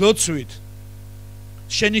ლოცვით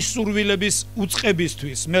შენი სურვილების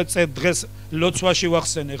უწყებისთვის. მე დღეს ლოცვაში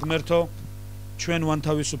ვახსენე, ღმერთო, ჩვენ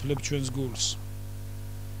ვანთავისუფლებ ჩვენს გულს.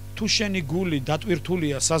 თუ შენი გული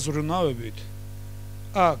დატვირთულია საზრუნავებით,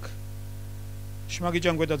 აქ შმაგი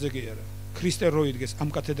ჭანკვეტაძე კი არა, ქრისტე რო იდგეს ამ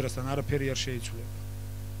კათედრასთან არაფერი არ შეიცვლება.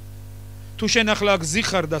 თუ შენ ახლა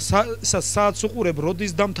გზიხარ და საათს უყურებ,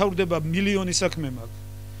 როდის დამთავრდება მილიონი საქმე მაქვს,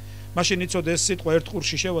 მაშინ იცოდე ეს სიტყვა ერთ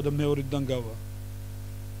ყურში შევა და მეორედან გავა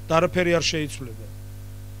და არაფერი არ შეიცვლება.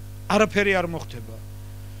 არაფერი არ მოხდება.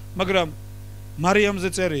 მაგრამ მარიამზე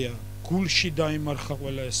წერია, გულში დაიმარხა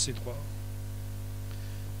ყველა ეს სიტყვა.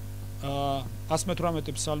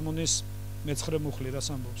 118 ფსალმონის მე-9 მუხლი რას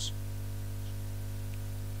ამბობს?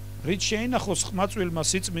 რით შეინახოს ხმაწვილმა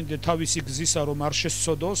სიწმინდე თავისი გზისა, რომ არ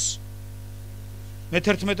შესწოდოს?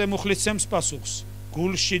 მე-11 მუხლის ცემს პასუხს,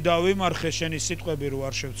 გულში დავიმარხე შენი სიტყვები, რომ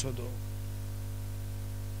არ შევცოდო.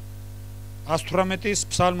 118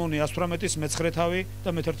 ფსალმონი, 118 მე-9 თავი და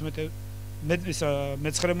მე-11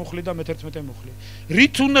 მე-9 მუხლი და მე-11 მუხლი.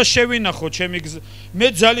 რით უნდა შევინახო ჩემი გზა? მე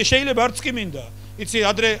ძალიან შეიძლება არც კი მინდა. იცი,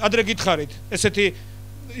 ადრე გითხარით, ესეთი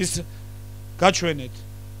ის გაჩვენეთ.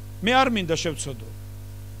 მე არ მინდა შევცოდო.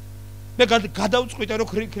 მე გადავწყვიტე, რომ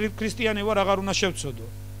ქრისტიანი ვარ, აღარ უნდა შევცოდო.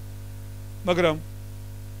 მაგრამ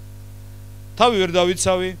თავი ვერ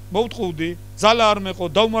დავიცავი, მოვტყუდი, ძალა არ მეყო,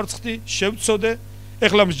 დავმარცხდი, შევცოდე.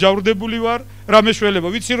 ეხლა მსჯავრდებული ვარ, რა მეშველება,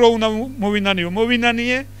 ვიცი რომ უნდა მოვინანიო,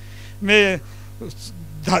 მოვინანიე. მე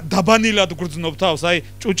დაბანილად გრძნობ თავს, აი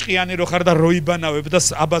ჭუჭყიანი რო ხარ და როიბანავებ და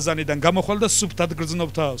აბაზანიდან გამოხვალ და სუფთად გრძნობ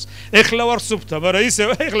თავს. ეხლა ვარ სუფთა, მაგრამ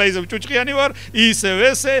ეხლა ისევ ჭუჭყიანი ვარ, ისევ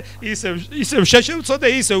ესე, ისევ შეშევწოდე,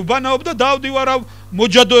 ისევ ბანაობ და დავდივარ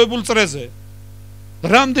მოჯადოებულ წრეზე.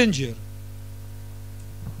 რამდენჯერ?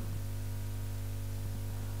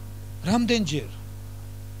 რამდენჯერ?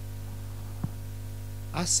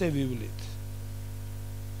 ასე ვივლით.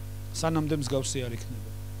 სანამდე მსგავსი არ იქნება.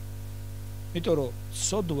 იმიტომ რომ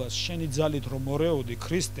სოდვას შენი ძალით რომ მორეოდი,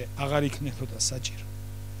 ქრისტე აღარ იქნებოდა საჭირო.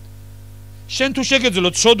 შენ თუ შეგეძლო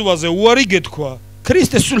სოდვაზე უარი გეთქვა,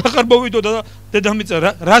 ქრისტე სულ აღარ მოვიდოდა დედამიწა,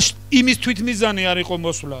 რა იმის თვითმიზანი არ იყო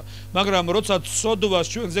მოსვლა, მაგრამ როცა სოდვას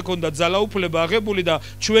ჩვენზე ქონდა ძალაუფლება აღებული და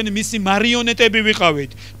ჩვენ მისი მარიონეტები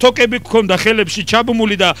ვიყავით, თოკები გქონდა ხელებში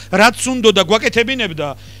ჩაბმული და რაც უნდოდა გვაკეთებინებდა,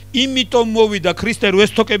 იმიტომ მოვიდა ქრისტე რომ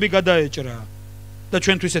ეს თოკები გადაეჭრა და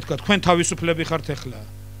ჩვენთვის ეთქვა, თქვენ თავისუფლები ხართ ეხლა.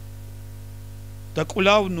 და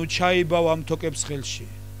კვლავ ნუ ჩაიბავ ამ თოკებს ხელში.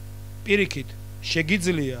 პირიქით,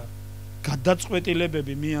 შეგიძლია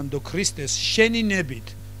გადაწყვეტილებები მიანდო ქრისტეს შენინებით,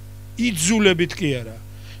 იძულებით კი არა,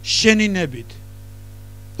 შენინებით.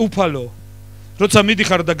 უფალო, როცა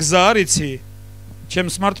მიდიხარ და გზა არიცი, ჩემ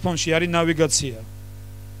smartphone-ში არის ნავიგაცია.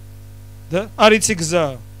 და არიცი გზა.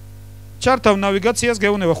 ჩართავ ნავიგაციას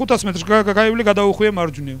გეუნება 500 მეტრს გაივლი გადაუხვიე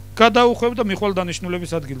მარჯვნივ. გადაუხვევ და მიხვალ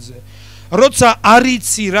დანიშნულების ადგილზე. როცა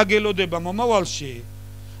არიცი რა გელოდება მომავალში,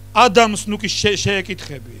 ადამს ნუ კი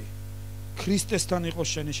შეეკითხები. ქრისტესთან იყო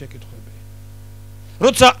შენი შეკითხვები.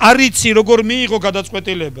 როცა არიცი როგორ მიიღო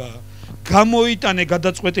გადაწყვეტილება, გამოიტანე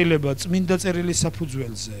გადაწყვეტილება წმინდა წერილის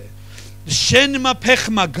საფუძველზე. შენმა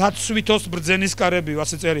ფეხმა გაცვითოს ბრძენის კარები,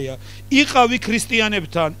 ასე წერია. იყავი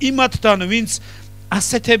ქრისტიანებთან, იმათთან, ვინც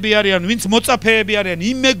ასეთები არიან, ვინც მოწაფეები არიან,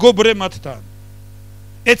 იმეგობრე მათთან.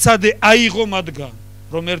 ეცადე აიღო მათგან,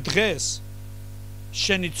 რომ ერთ დღეს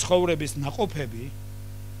შენი ცხოვრების ნაყოფები,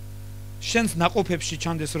 შენს ნაყოფებში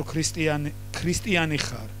ჩანდეს, რომ ქრისტიანი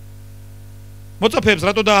ხარ. მოწაფეებს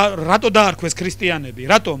რატო დაარქვეს ქრისტიანები?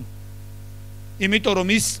 რატომ? იმიტომ რომ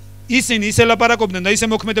ისინი ისე ლაპარაკობდნენ და ისე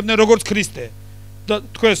მოქმედებდნენ როგორც ქრისტე. და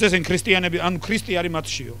თქვენს ესენ ქრისტიანები, ანუ ქრისტე არის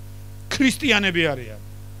მათშიო. ქრისტიანები არიან.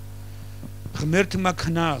 ღმერთმა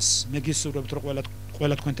ქნას მეგისურვებთ, რომ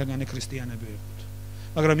ყველა თქვენთაგანი ქრისტიანები იყოთ.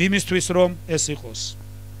 მაგრამ იმისთვის რომ ეს იყოს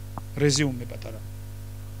რეზიუმე პატარა.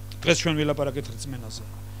 დღეს ჩვენ ვილაპარაკეთ რწმენაზე.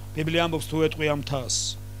 ბიბლია ამბობს თუ ეტყვი ამ თას.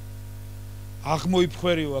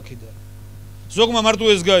 აღმოიფხვერიო აქედან. ზოგმა მარტო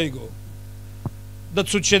ეს გაიგო. და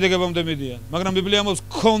ცუდ შედეგებამდე მიდიან. მაგრამ ბიბლია ამბობს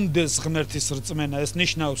კონდეს ღმერთის რწმენა, ეს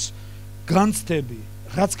ნიშნავს განცდები,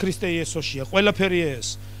 რაც ქრისტე იესოშია, ყველაფერი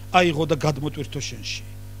ეს აიღო და გადმოტვირთო შენში.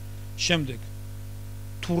 შემდეგ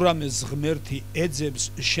თუ რამეს ღმერთი ეძებს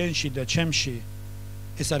შენში და ჩემში,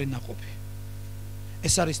 ეს არის ნაყოფი.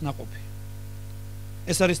 ეს არის ნაყოფი.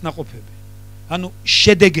 ეს არის ნაყოფები. ანუ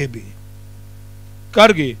შედეგები.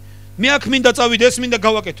 კარგი, მე აქ მინდა წავიდე, ეს მინდა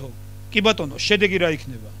გავაკეთო. კი ბატონო, შედეგი რა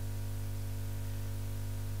იქნება?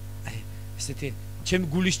 ესეთი ჩემ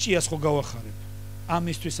გულის ჭიას ხო გავახარებ.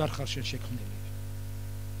 ამისთვის არ ხარ შენ შექმნილი.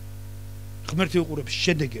 ღმერთი უყურებს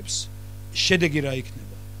შედეგებს. შედეგი რა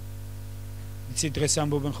იქნება? იცი დღეს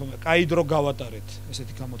ამბობენ ხოლმე, კაი დრო გავატარეთ,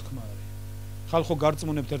 ესეთი გამოთქმა არის. ხალხო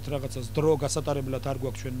გარწმუნებთ ერთ რაღაცას, დრო გასატარებლად არ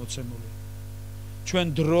გვაქვს ჩვენ მოცემული. ჩვენ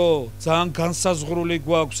დრო ძალიან განსაზღვრული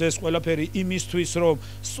გვაქვს ეს ყველაფერი იმისთვის, რომ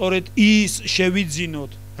სწორედ ის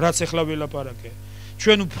შევიძინოთ, რაც ახლა ვილაპარაკე.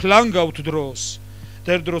 ჩვენ ვფლანგავთ დროს.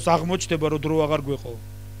 და ერთ დროს აღმოჩნდება, რომ დრო აღარ გვეყო.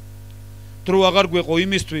 დრო აღარ გვეყო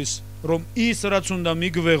იმისთვის, რომ ის რაც უნდა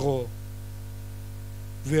მიგვეღო,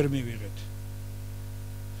 ვერ მივიღეთ.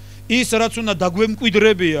 ის რაც უნდა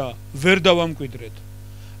დაგვემკვიდრებია, ვერ დავამკვიდრეთ.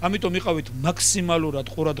 ამიტომ იყავით მაქსიმალურად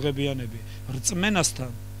ყურადღებიანები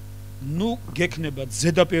რწმენასთან. ნუ გექნება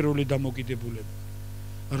ზედაპირული დამოკიდებულება.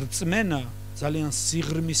 რწმენა ძალიან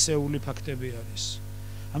სიღრმისეული ფაქტები არის.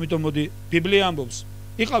 ამიტომ მოდი ბიბლია ამბობს,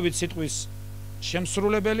 იყავით სიტყვის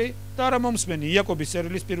შემსრულებელი და არა მომსმენი. იაკობის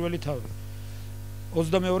წერილის პირველი თავი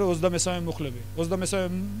 22-23 მუხლები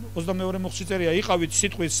 22 მუხლში წერია, იყავით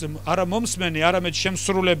სიტყვის არა მომსმენი, არამედ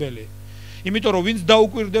შემსრულებელი. იმიტომ რომ ვინც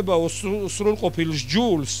დაუკვირდებაო სრულყოფილ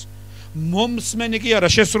ჯულს, მომსმენი კი არა,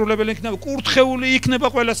 შესრულებელი იქნება, კურთხეული იქნება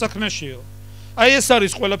ყველა საქმეშიო. აი ეს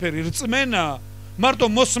არის ყველაფერი. რწმენა მარტო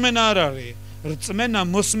მოსმენა არ არის. რწმენა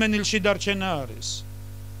მოსმენილში დარჩენა არის.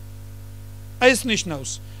 აი ეს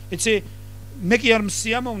ნიშნავს, იცი, მე კი არ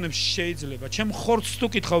მსიამოვნებს შეიძლება, ჩემ ხორცს თუ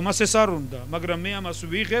კითხავ, მას ეს არ უნდა, მაგრამ მე ამას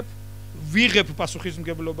ვიღებ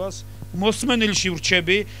პასუხისმგებლობას, მოსმენილში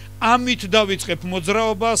ვრჩები, ამით დავიწყებ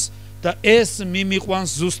მოძრაობას და ეს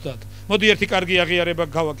მიმიყვანს ზუსტად. მოდი ერთი კარგი აღიარება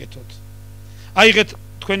გავაკეთოთ. აიღეთ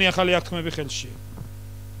თქვენი ახალი აღთქმები ხელში.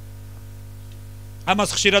 ამას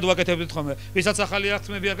ხშირად ვაკეთებთ ხოლმე. ვისაც ახალი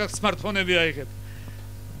აღთქმები არ გაქვს, smartphone-ები აიღეთ.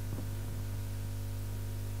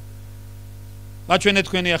 აჩვენეთ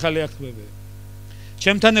თქვენი ახალი აღთქმები.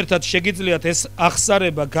 ჩემთან ერთად შეგიძლიათ ეს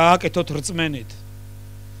აღსარება გააკეთოთ რწმენით.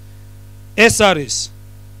 ეს არის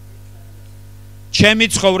ჩემი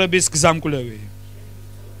ცხოვრების გზამკვლევი.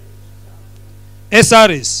 ეს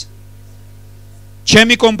არის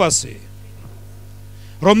ჩემი კომპასი,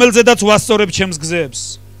 რომელზედაც ვასწორებ ჩემს გზებს.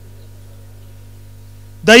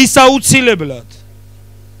 და ის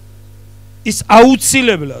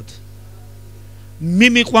აუცილებლად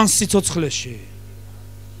მიმიყვანს სიცოცხლეში,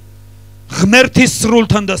 ღმერთის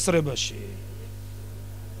სრულთან დასწრებაში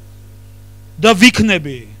და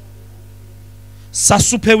ვიქნები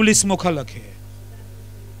სასუფევლის მოქალაქე,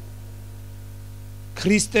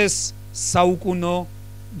 ქრისტეს საუკუნო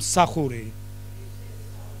მსახური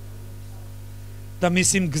და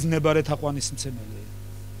მისი მგზნებარე თაყვანისმცემელი.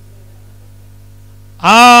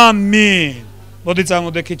 ამინ. მოდი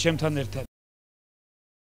წამოდექით ჩემთან ერთად.